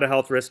packaging is not a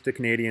health risk to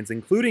Canadians,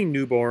 including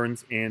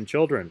newborns and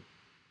children.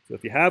 So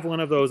if you have one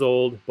of those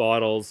old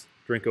bottles,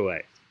 drink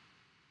away.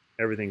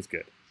 Everything's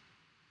good.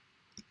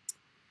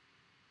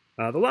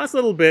 The last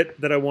little bit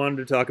that I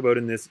wanted to talk about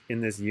in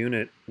this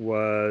unit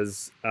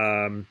was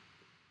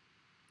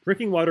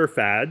drinking water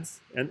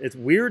fads. And it's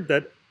weird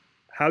that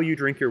how you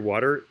drink your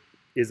water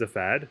is a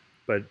fad,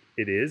 but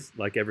it is,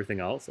 like everything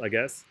else, I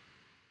guess.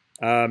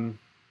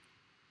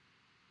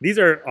 These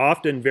are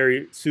often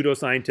very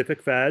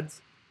pseudoscientific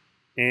fads,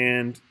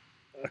 and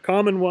a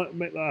common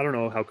one, I don't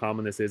know how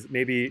common this is,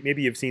 maybe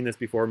you've seen this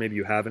before, maybe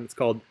you haven't. It's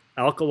called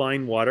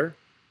alkaline water.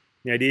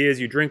 The idea is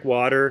you drink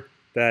water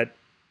that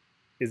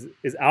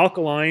is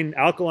alkaline.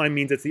 Alkaline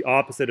means it's the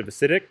opposite of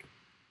acidic.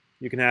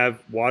 You can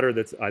have water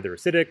that's either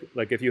acidic,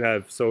 like if you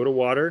have soda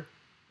water,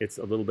 it's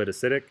a little bit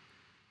acidic.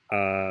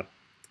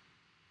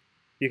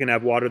 You can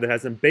have water that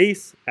has some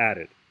base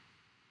added.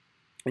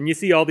 And you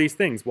see all these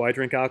things. Why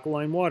drink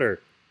alkaline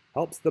water?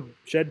 Helps the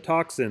shed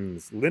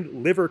toxins.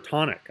 Liver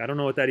tonic. I don't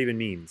know what that even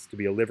means, to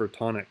be a liver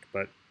tonic,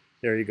 but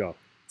there you go.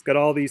 It's got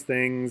all these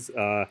things.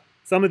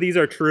 Some of these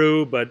are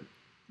true, but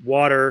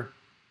water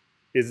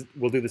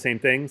will do the same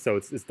thing. So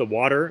it's the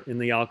water in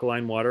the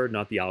alkaline water,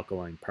 not the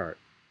alkaline part.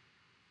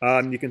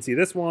 You can see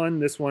this one.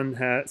 This one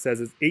says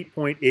it's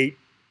 8.8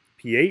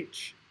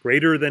 pH,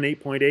 greater than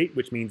 8.8,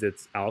 which means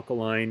it's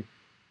alkaline.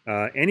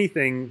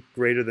 Anything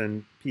greater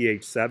than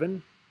pH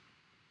 7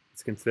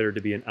 is considered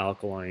to be an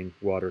alkaline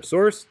water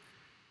source.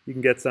 You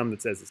can get some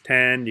that says it's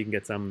 10. You can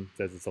get some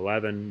that says it's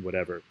 11,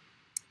 whatever.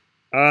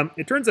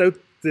 It turns out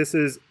this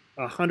is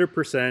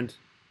 100%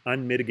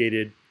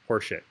 unmitigated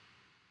horseshit.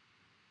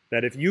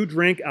 That if you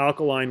drink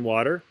alkaline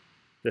water,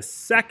 the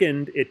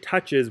second it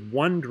touches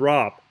 1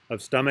 drop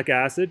of stomach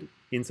acid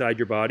inside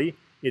your body,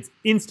 it's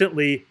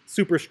instantly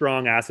super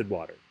strong acid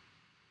water.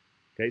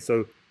 Okay,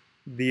 so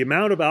the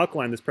amount of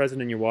alkaline that's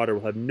present in your water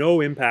will have no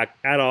impact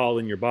at all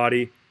in your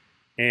body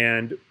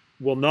and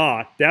will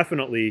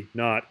definitely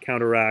not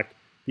counteract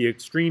the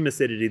extreme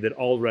acidity that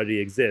already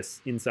exists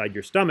inside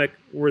your stomach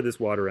where this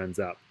water ends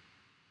up.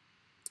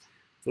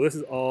 So this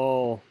is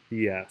all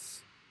BS.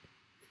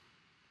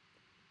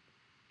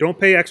 Don't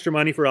pay extra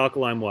money for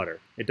alkaline water.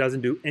 It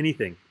doesn't do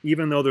anything,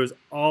 even though there's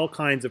all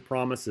kinds of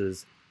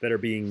promises that are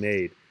being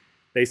made.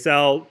 They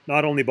sell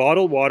not only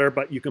bottled water,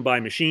 but you can buy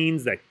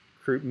machines that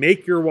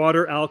make your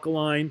water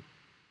alkaline.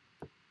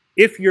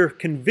 If you're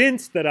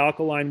convinced that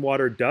alkaline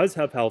water does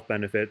have health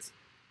benefits,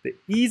 the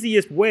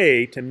easiest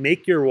way to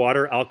make your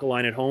water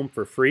alkaline at home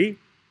for free,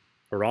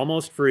 or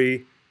almost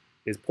free,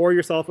 is pour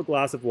yourself a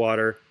glass of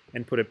water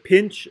and put a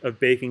pinch of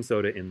baking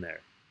soda in there.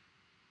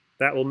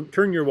 That will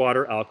turn your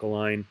water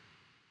alkaline,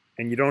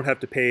 and you don't have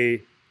to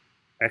pay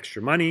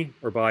extra money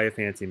or buy a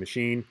fancy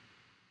machine.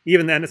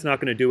 Even then, it's not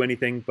going to do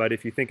anything, but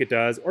if you think it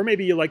does, or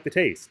maybe you like the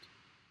taste,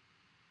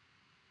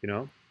 you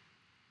know?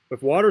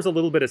 If water's a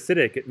little bit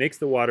acidic, it makes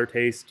the water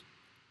taste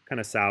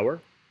kind of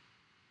sour.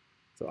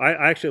 So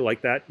I actually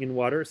like that in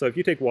water. So if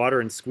you take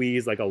water and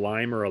squeeze like a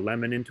lime or a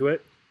lemon into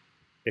it,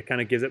 it kind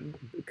of gives it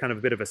kind of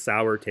a bit of a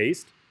sour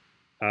taste,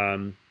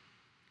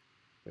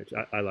 which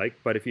I like.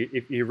 But if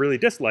you really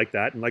dislike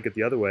that and like it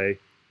the other way,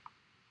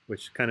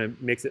 which kind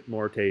of makes it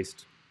more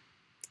taste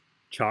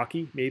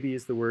chalky, maybe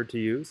is the word to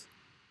use,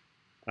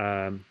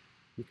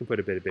 you can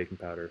put a bit of baking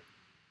powder.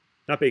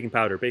 Not baking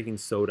powder, baking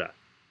soda.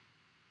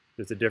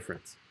 There's a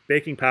difference.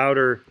 Baking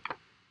powder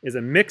is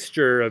a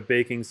mixture of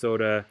baking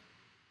soda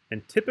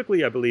and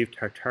typically, I believe,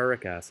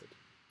 tartaric acid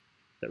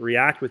that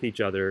react with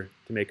each other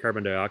to make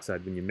carbon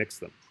dioxide when you mix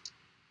them.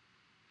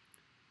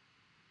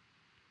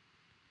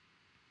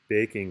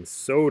 Baking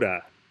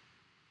soda,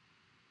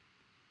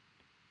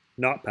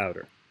 not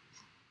powder.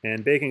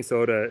 And baking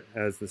soda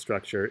has the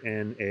structure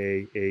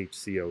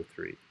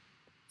NaHCO3.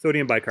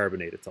 Sodium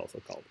bicarbonate, it's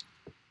also called.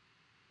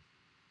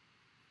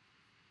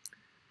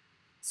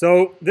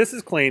 So this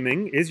is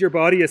claiming, is your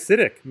body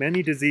acidic?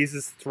 Many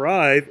diseases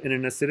thrive in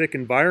an acidic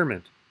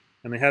environment.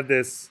 And they have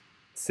this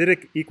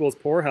acidic equals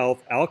poor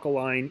health,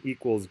 alkaline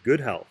equals good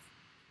health.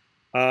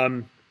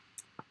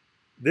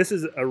 This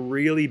is a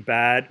really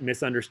bad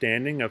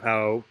misunderstanding of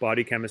how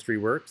body chemistry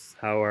works,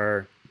 how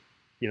our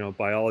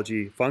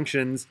biology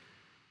functions.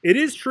 It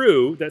is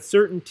true that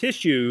certain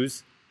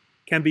tissues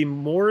can be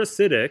more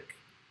acidic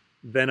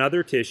than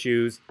other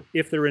tissues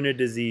if they're in a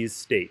disease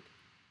state.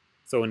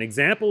 So an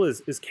example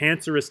is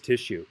cancerous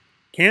tissue.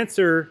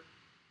 Cancer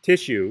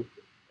tissue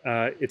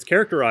it's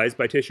characterized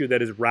by tissue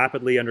that is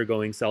rapidly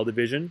undergoing cell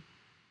division.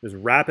 There's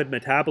rapid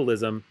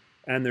metabolism,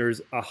 and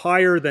there's a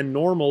higher than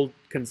normal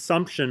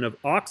consumption of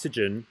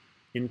oxygen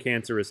in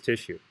cancerous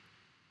tissue.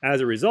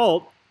 As a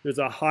result, there's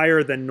a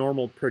higher than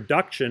normal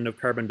production of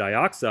carbon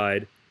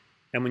dioxide,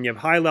 and when you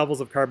have high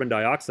levels of carbon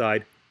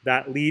dioxide,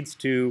 that leads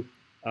to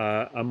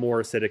a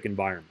more acidic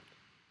environment.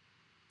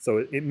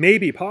 So it may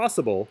be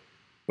possible,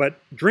 but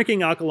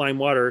drinking alkaline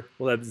water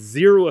will have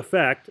zero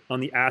effect on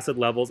the acid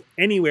levels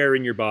anywhere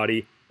in your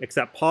body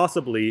except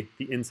possibly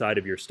the inside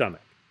of your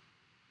stomach.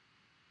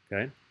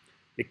 Okay?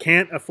 It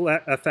can't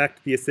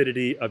affect the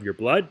acidity of your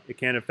blood. It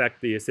can't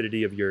affect the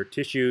acidity of your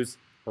tissues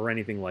or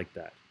anything like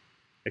that.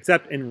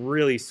 Except in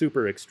really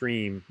super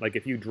extreme, like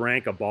if you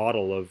drank a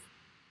bottle of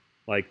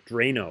like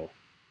Drano.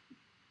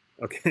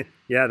 Okay,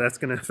 yeah, that's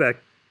going to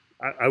affect.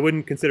 I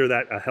wouldn't consider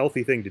that a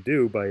healthy thing to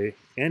do by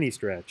any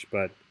stretch,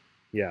 but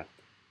yeah.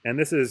 And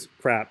this is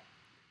crap.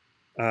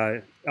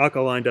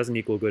 Alkaline doesn't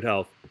equal good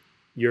health.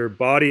 Your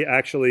body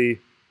actually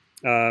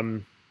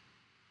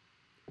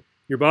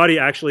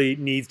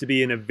needs to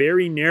be in a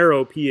very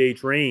narrow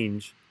pH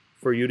range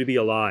for you to be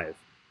alive.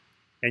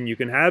 And you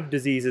can have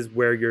diseases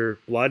where your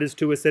blood is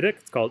too acidic.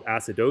 It's called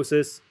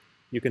acidosis.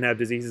 You can have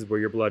diseases where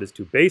your blood is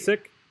too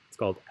basic. It's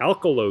called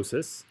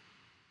alkalosis.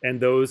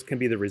 And those can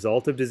be the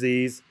result of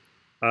disease.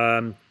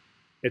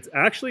 It's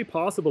actually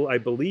possible, I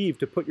believe,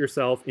 to put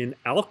yourself in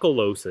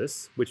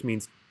alkalosis, which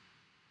means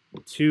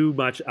too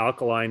much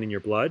alkaline in your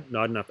blood,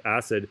 not enough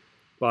acid,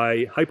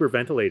 by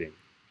hyperventilating.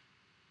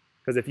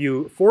 Because if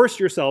you force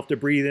yourself to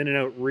breathe in and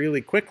out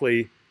really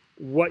quickly,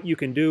 what you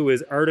can do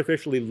is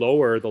artificially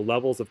lower the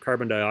levels of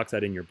carbon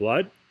dioxide in your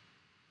blood,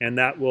 and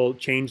that will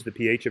change the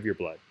pH of your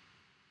blood,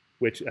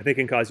 which I think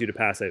can cause you to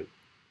pass out.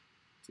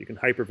 So you can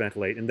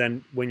hyperventilate, and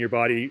then when your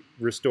body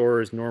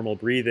restores normal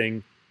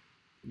breathing,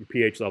 your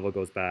pH level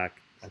goes back.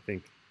 I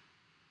think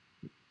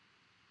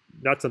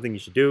not something you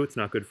should do. It's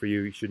not good for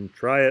you. You shouldn't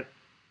try it.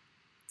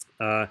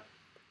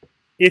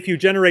 If you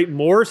generate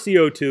more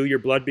CO2, your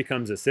blood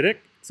becomes acidic.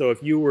 So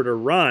if you were to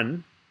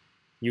run,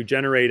 you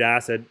generate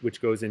acid,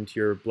 which goes into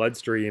your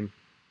bloodstream,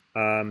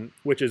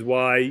 which is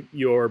why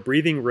your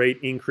breathing rate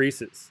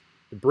increases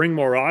to bring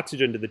more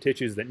oxygen to the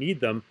tissues that need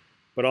them,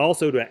 but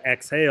also to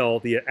exhale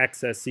the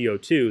excess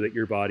CO2 that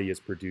your body is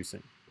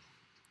producing.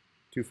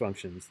 Two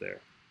functions there.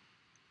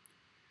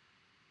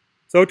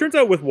 So it turns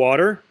out with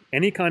water,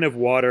 any kind of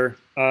water,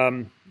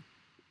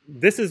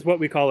 this is what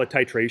we call a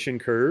titration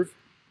curve,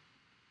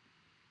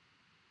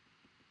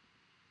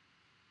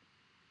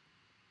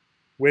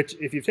 which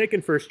if you've taken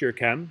first year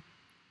chem,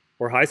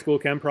 or high school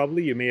chem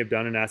probably, you may have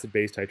done an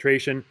acid-base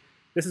titration.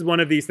 This is one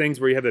of these things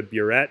where you have a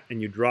burette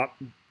and you drop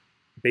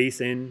base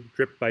in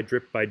drip by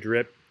drip by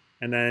drip,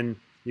 and then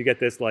you get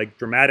this like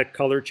dramatic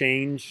color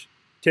change,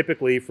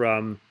 typically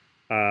from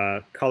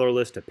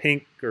colorless to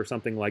pink or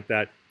something like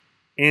that.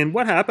 And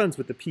what happens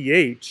with the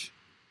pH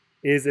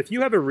is if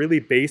you have a really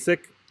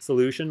basic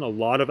solution, a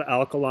lot of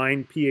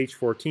alkaline, pH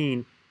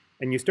 14,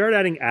 and you start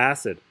adding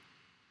acid,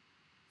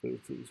 so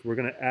we're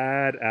going to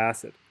add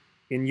acid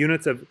in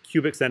units of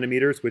cubic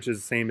centimeters, which is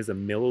the same as a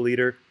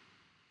milliliter.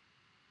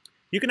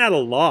 You can add a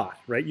lot,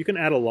 right? You can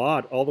add a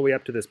lot all the way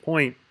up to this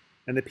point,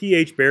 and the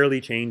pH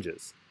barely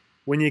changes.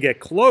 When you get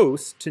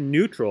close to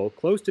neutral,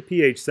 close to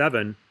pH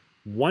 7,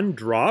 one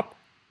drop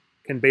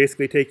can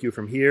basically take you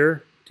from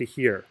here to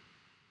here.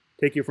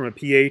 Take you from a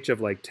pH of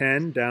like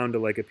 10 down to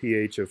like a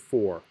pH of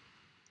 4.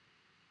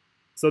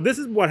 So this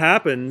is what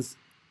happens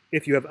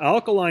if you have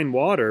alkaline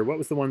water. What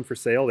was the one for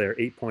sale there?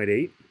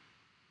 8.8.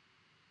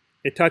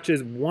 It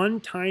touches one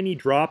tiny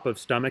drop of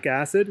stomach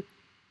acid,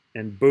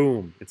 and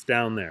boom, it's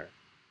down there.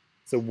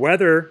 So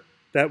whether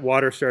that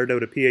water started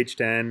out at pH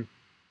 10,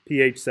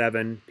 pH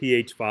 7,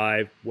 pH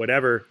 5,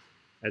 whatever,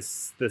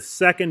 as the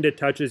second it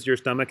touches your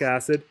stomach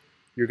acid,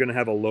 you're going to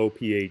have a low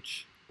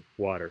pH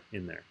water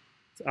in there.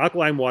 So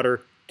alkaline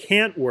water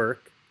can't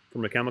work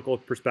from a chemical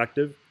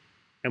perspective,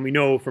 and we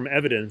know from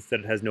evidence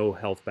that it has no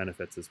health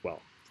benefits as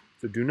well.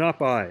 So do not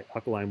buy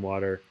alkaline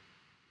water.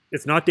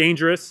 It's not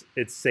dangerous,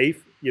 it's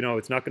safe, you know,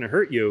 it's not going to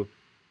hurt you,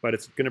 but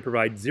it's going to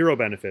provide zero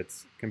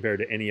benefits compared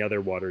to any other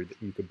water that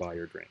you could buy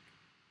or drink.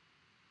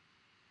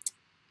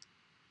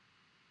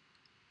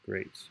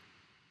 Great.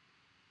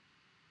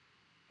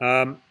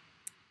 The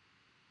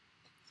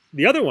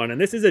other one, and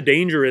this is a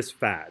dangerous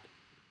fad,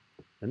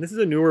 and this is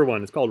a newer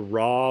one, it's called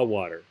raw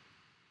water.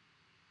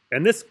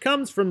 And this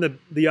comes from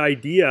the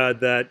idea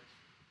that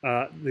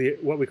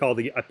what we call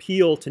the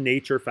appeal to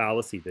nature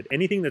fallacy, that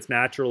anything that's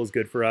natural is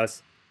good for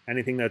us,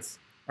 anything that's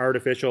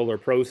artificial or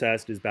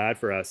processed is bad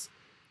for us.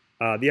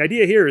 The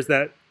idea here is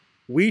that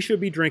we should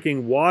be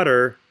drinking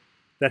water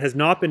that has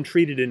not been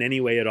treated in any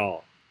way at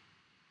all.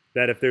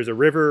 That if there's a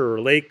river or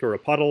a lake or a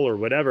puddle or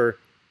whatever,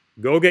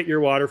 go get your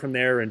water from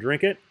there and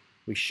drink it.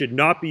 We should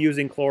not be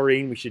using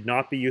chlorine. We should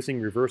not be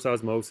using reverse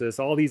osmosis,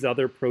 all these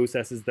other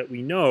processes that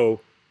we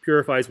know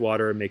purifies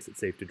water and makes it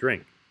safe to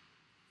drink.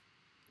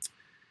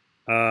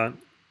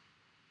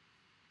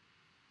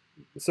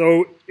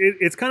 So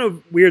it's kind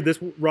of weird, this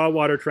raw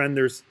water trend.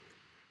 There's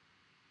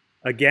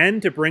Again,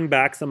 to bring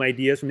back some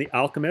ideas from the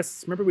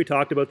alchemists. Remember we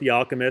talked about the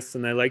alchemists,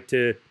 and they like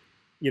to,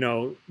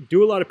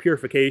 do a lot of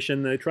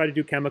purification. They try to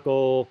do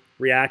chemical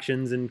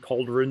reactions in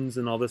cauldrons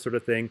and all this sort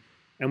of thing.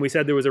 And we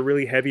said there was a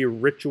really heavy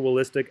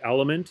ritualistic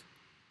element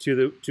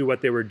to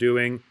what they were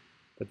doing,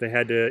 that they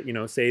had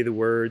to, say the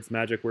words,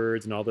 magic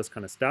words, and all this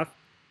kind of stuff.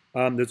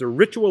 There's a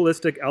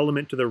ritualistic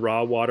element to the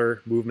raw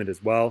water movement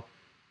as well.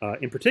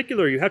 In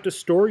particular, you have to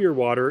store your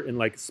water in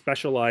like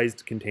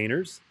specialized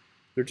containers.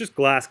 They're just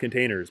glass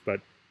containers,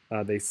 but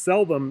they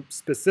sell them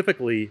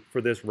specifically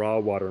for this raw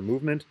water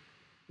movement.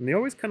 And they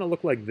always kind of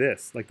look like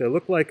this. Like they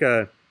look like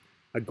a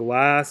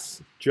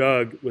glass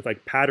jug with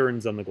like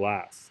patterns on the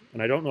glass.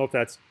 And I don't know if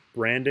that's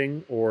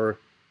branding or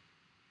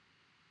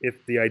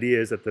if the idea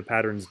is that the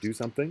patterns do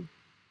something.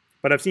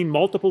 But I've seen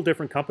multiple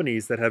different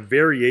companies that have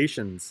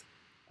variations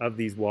of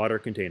these water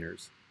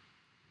containers.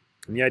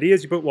 And the idea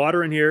is you put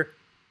water in here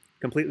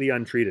completely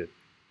untreated.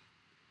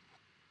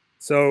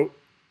 So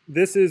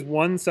this is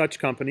one such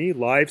company,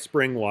 Live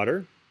Spring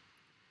Water.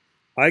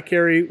 I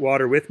carry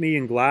water with me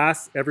in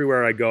glass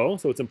everywhere I go,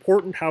 so it's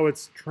important how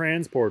it's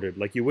transported.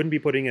 Like you wouldn't be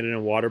putting it in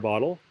a water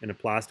bottle, in a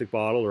plastic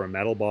bottle or a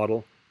metal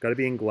bottle. Got to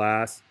be in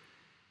glass.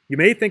 You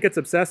may think it's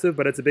obsessive,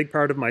 but it's a big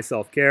part of my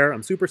self-care.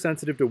 I'm super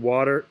sensitive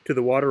to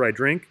the water I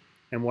drink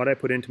and what I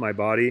put into my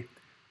body.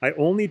 I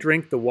only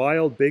drink the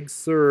wild Big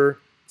Sur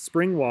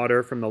spring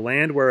water from the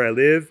land where I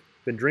live.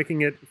 Been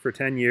drinking it for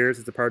 10 years.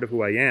 It's a part of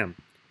who I am.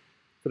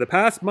 For the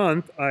past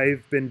month,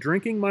 I've been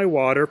drinking my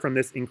water from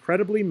this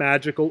incredibly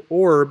magical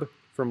orb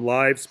from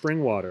Live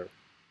Spring Water.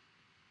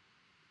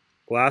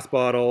 Glass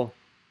bottle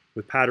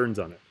with patterns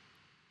on it.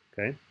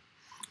 Okay.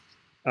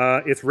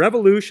 It's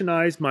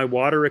revolutionized my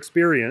water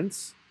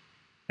experience,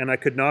 and I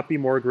could not be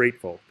more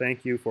grateful.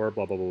 Thank you for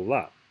blah, blah, blah,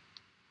 blah.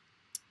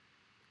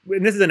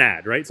 And this is an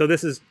ad, right? So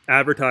this is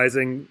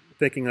advertising,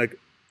 thinking like,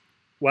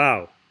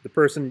 wow, the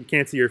person, you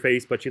can't see her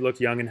face, but she looks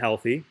young and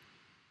healthy,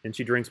 and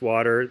she drinks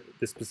water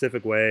this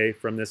specific way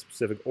from this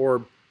specific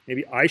orb.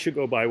 Maybe I should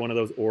go buy one of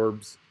those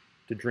orbs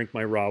to drink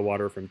my raw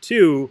water from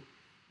too,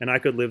 and I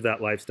could live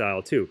that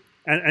lifestyle too.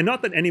 And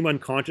not that anyone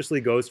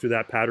consciously goes through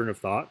that pattern of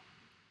thought,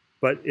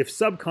 but if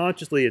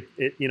subconsciously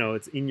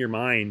it's in your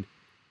mind,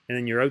 and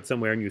then you're out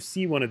somewhere and you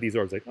see one of these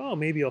orbs, like, oh,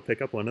 maybe I'll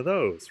pick up one of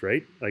those,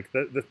 right? Like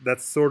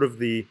that's sort of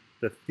the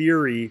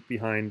theory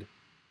behind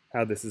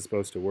how this is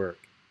supposed to work.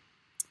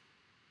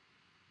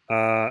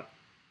 By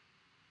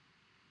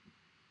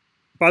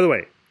the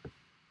way,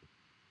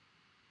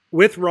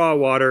 with raw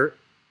water,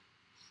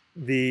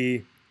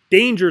 the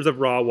dangers of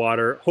raw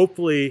water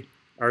hopefully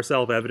are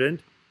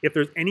self-evident. If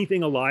there's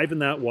anything alive in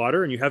that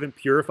water and you haven't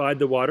purified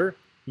the water,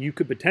 you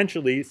could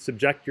potentially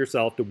subject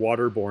yourself to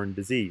waterborne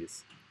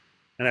disease.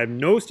 And I have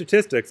no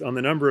statistics on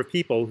the number of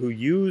people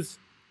who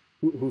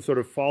sort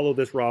of follow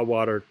this raw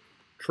water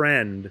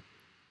trend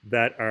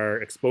that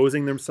are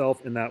exposing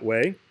themselves in that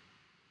way.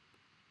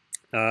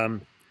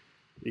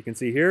 You can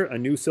see here, a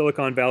new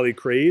Silicon Valley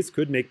craze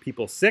could make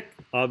people sick.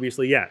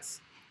 Obviously,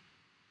 yes.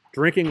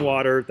 Drinking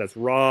water that's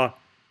raw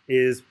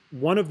is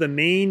one of the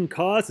main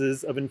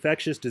causes of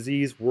infectious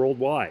disease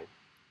worldwide.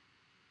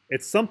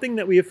 It's something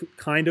that we have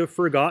kind of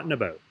forgotten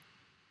about.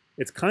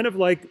 It's kind of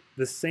like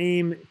the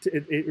same,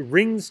 it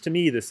rings to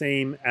me the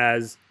same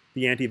as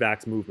the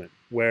anti-vax movement,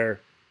 where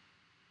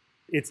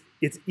it's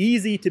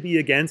easy to be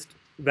against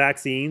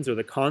vaccines or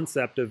the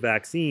concept of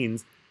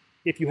vaccines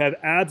if you have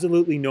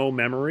absolutely no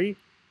memory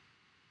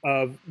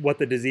of what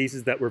the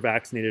diseases that we're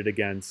vaccinated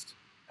against,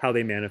 how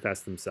they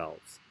manifest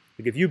themselves.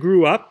 Like if you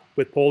grew up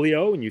with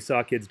polio and you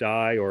saw kids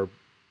die or,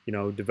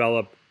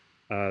 develop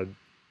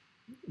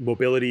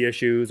mobility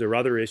issues or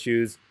other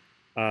issues,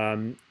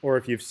 or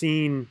if you've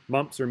seen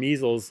mumps or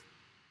measles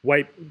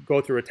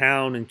go through a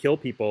town and kill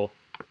people,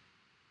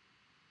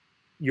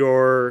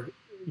 you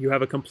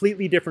have a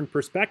completely different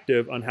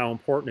perspective on how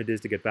important it is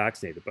to get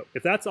vaccinated. But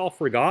if that's all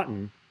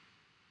forgotten,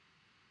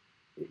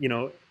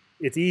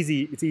 it's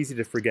easy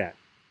to forget.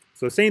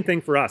 So same thing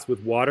for us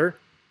with water.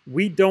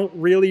 We don't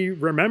really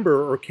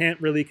remember or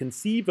can't really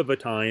conceive of a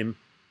time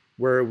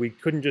where we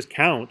couldn't just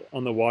count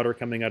on the water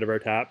coming out of our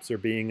taps or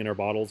being in our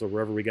bottles or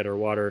wherever we get our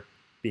water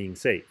being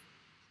safe.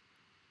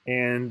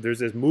 And there's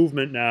this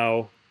movement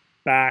now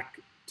back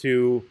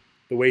to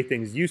the way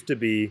things used to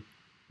be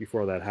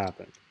before that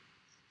happened.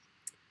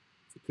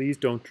 So please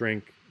don't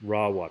drink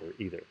raw water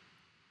either.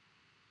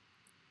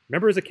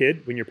 Remember as a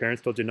kid when your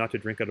parents told you not to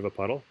drink out of a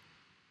puddle?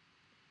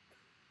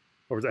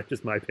 Or was that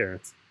just my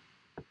parents?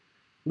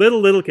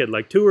 Little kid,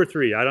 like 2 or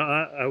 3.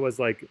 I was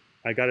like,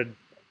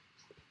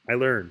 I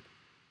learned.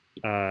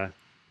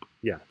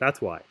 Yeah,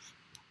 that's why.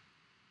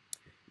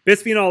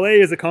 Bisphenol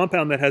A is a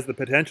compound that has the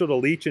potential to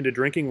leach into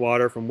drinking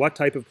water from what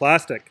type of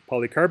plastic?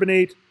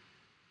 Polycarbonate,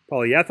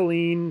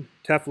 polyethylene,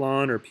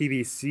 Teflon, or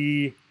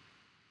PVC?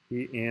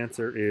 The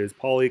answer is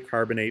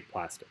polycarbonate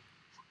plastic.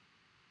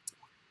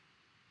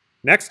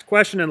 Next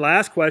question and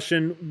last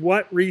question,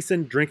 what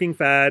recent drinking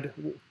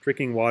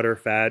water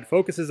fad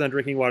focuses on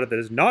drinking water that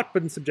has not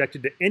been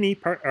subjected to any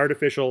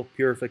artificial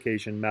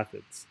purification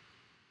methods?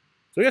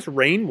 So I guess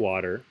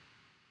rainwater,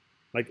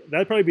 like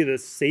that'd probably be the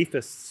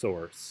safest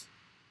source.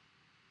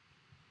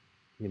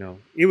 you know,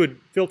 it would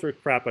filter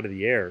crap out of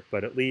the air,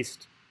 but at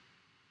least,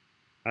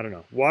 I don't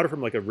know, water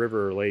from like a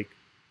river or lake.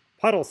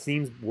 Puddle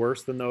seems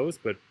worse than those,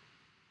 but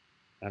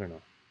I don't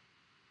know.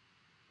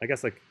 I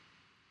guess like,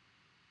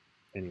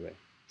 anyway.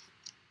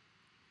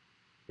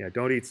 Yeah,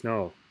 don't eat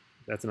snow.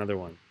 That's another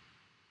one.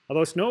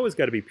 Although snow has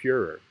got to be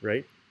purer,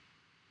 right?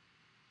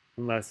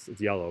 Unless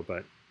it's yellow,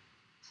 but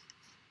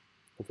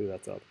hopefully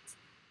that's obvious.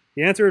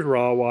 The answer is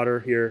raw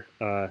water here.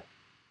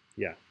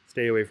 Yeah,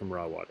 stay away from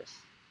raw water.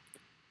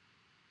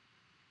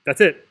 That's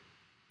it.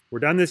 We're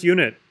done this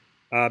unit.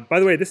 By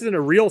the way, this isn't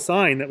a real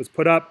sign that was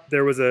put up.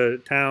 There was a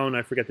town,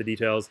 I forget the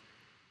details,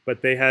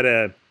 but they had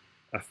a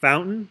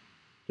fountain,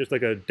 just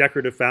like a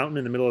decorative fountain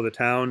in the middle of the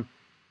town.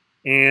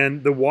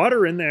 And the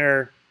water in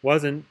there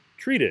wasn't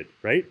treated,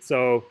 right?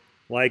 So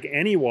like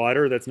any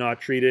water that's not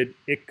treated,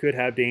 it could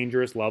have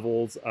dangerous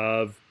levels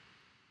of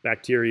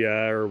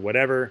bacteria or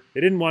whatever.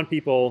 They didn't want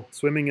people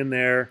swimming in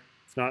there.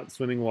 It's not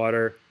swimming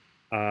water,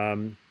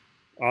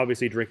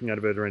 obviously drinking out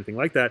of it or anything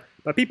like that.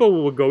 But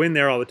people would go in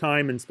there all the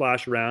time and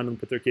splash around and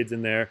put their kids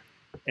in there.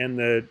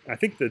 And I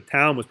think the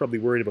town was probably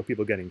worried about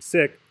people getting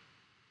sick.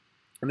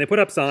 And they put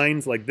up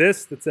signs like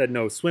this that said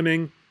no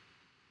swimming,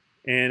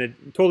 and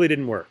it totally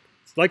didn't work.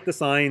 It's like the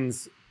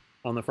signs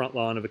on the front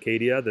lawn of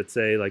Acadia that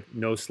say like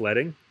no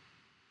sledding,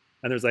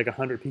 and there's like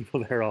 100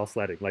 people there all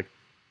sledding. Like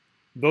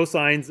those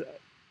signs,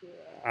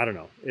 I don't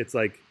know. It's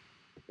like,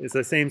 it's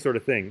the same sort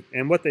of thing.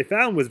 And what they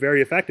found was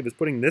very effective is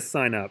putting this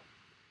sign up.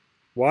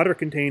 Water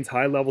contains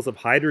high levels of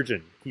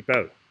hydrogen. Keep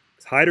out.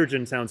 Because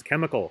hydrogen sounds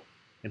chemical,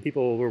 and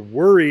people were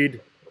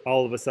worried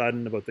all of a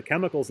sudden about the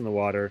chemicals in the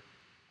water,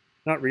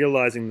 not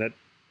realizing that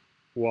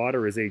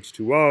water is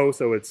H2O,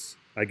 so it's,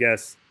 I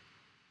guess,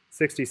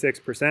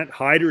 66%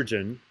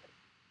 hydrogen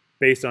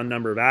based on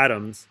number of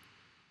atoms.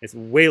 It's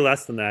way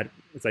less than that.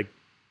 It's like,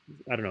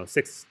 I don't know,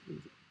 6%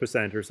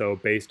 or so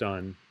based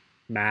on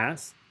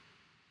mass.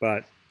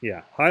 But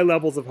yeah, high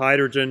levels of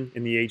hydrogen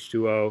in the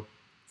H2O,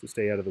 so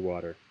stay out of the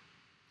water.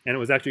 And it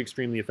was actually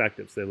extremely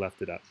effective, so they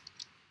left it up.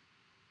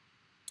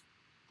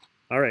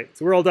 All right,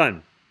 so we're all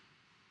done.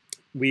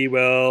 We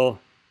will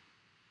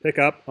pick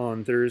up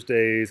on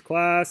Thursday's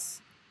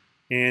class.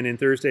 And in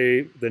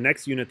Thursday, the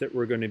next unit that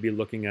we're going to be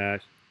looking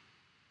at,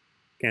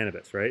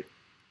 cannabis, right?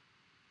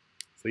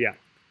 So yeah,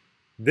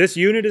 this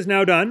unit is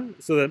now done.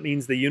 So that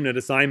means the unit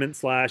assignment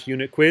 /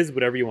 unit quiz,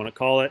 whatever you want to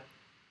call it.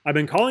 I've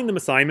been calling them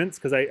assignments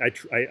because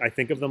I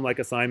think of them like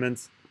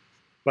assignments.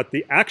 But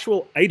the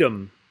actual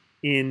item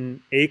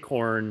in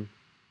Acorn,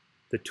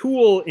 the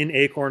tool in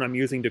Acorn I'm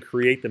using to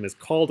create them is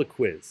called a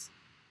quiz.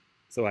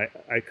 So I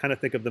kind of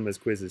think of them as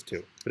quizzes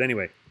too. But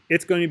anyway,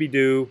 it's going to be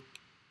due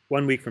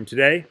 1 week from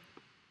today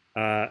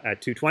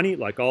at 2:20,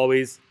 like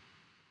always.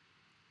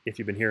 If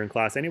you've been here in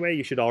class anyway,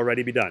 you should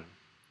already be done.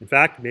 In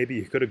fact, maybe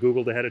you could have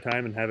Googled ahead of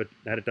time and had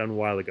it done a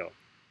while ago.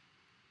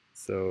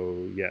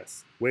 So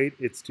yes, wait,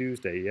 it's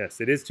Tuesday.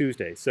 Yes, it is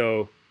Tuesday.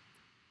 So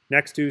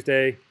next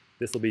Tuesday,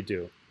 this will be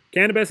due.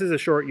 Cannabis is a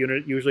short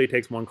unit. Usually it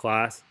takes one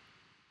class.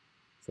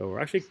 So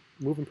we're actually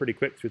moving pretty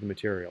quick through the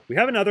material. We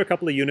have another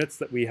couple of units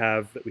that we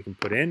can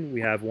put in.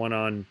 We have one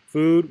on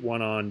food,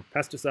 one on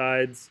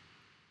pesticides,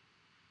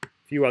 a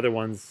few other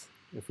ones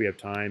if we have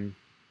time,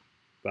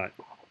 but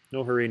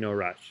no hurry, no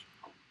rush.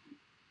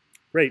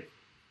 Great.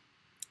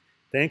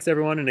 Thanks,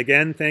 everyone. And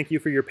again, thank you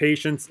for your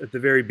patience at the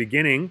very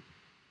beginning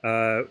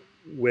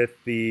with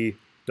the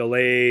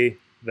delay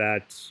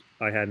that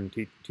I had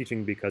in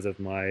teaching because of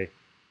my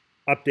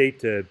update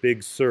to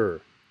Big Sur.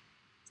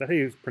 Is that how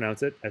you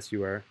pronounce it?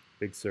 S-U-R,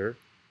 Big Sur.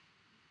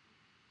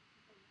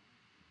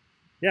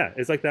 Yeah,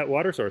 it's like that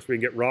water source where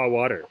you can get raw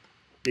water.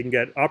 You can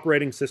get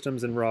operating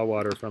systems and raw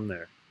water from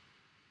there.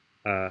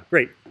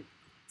 Great.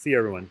 See you,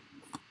 everyone.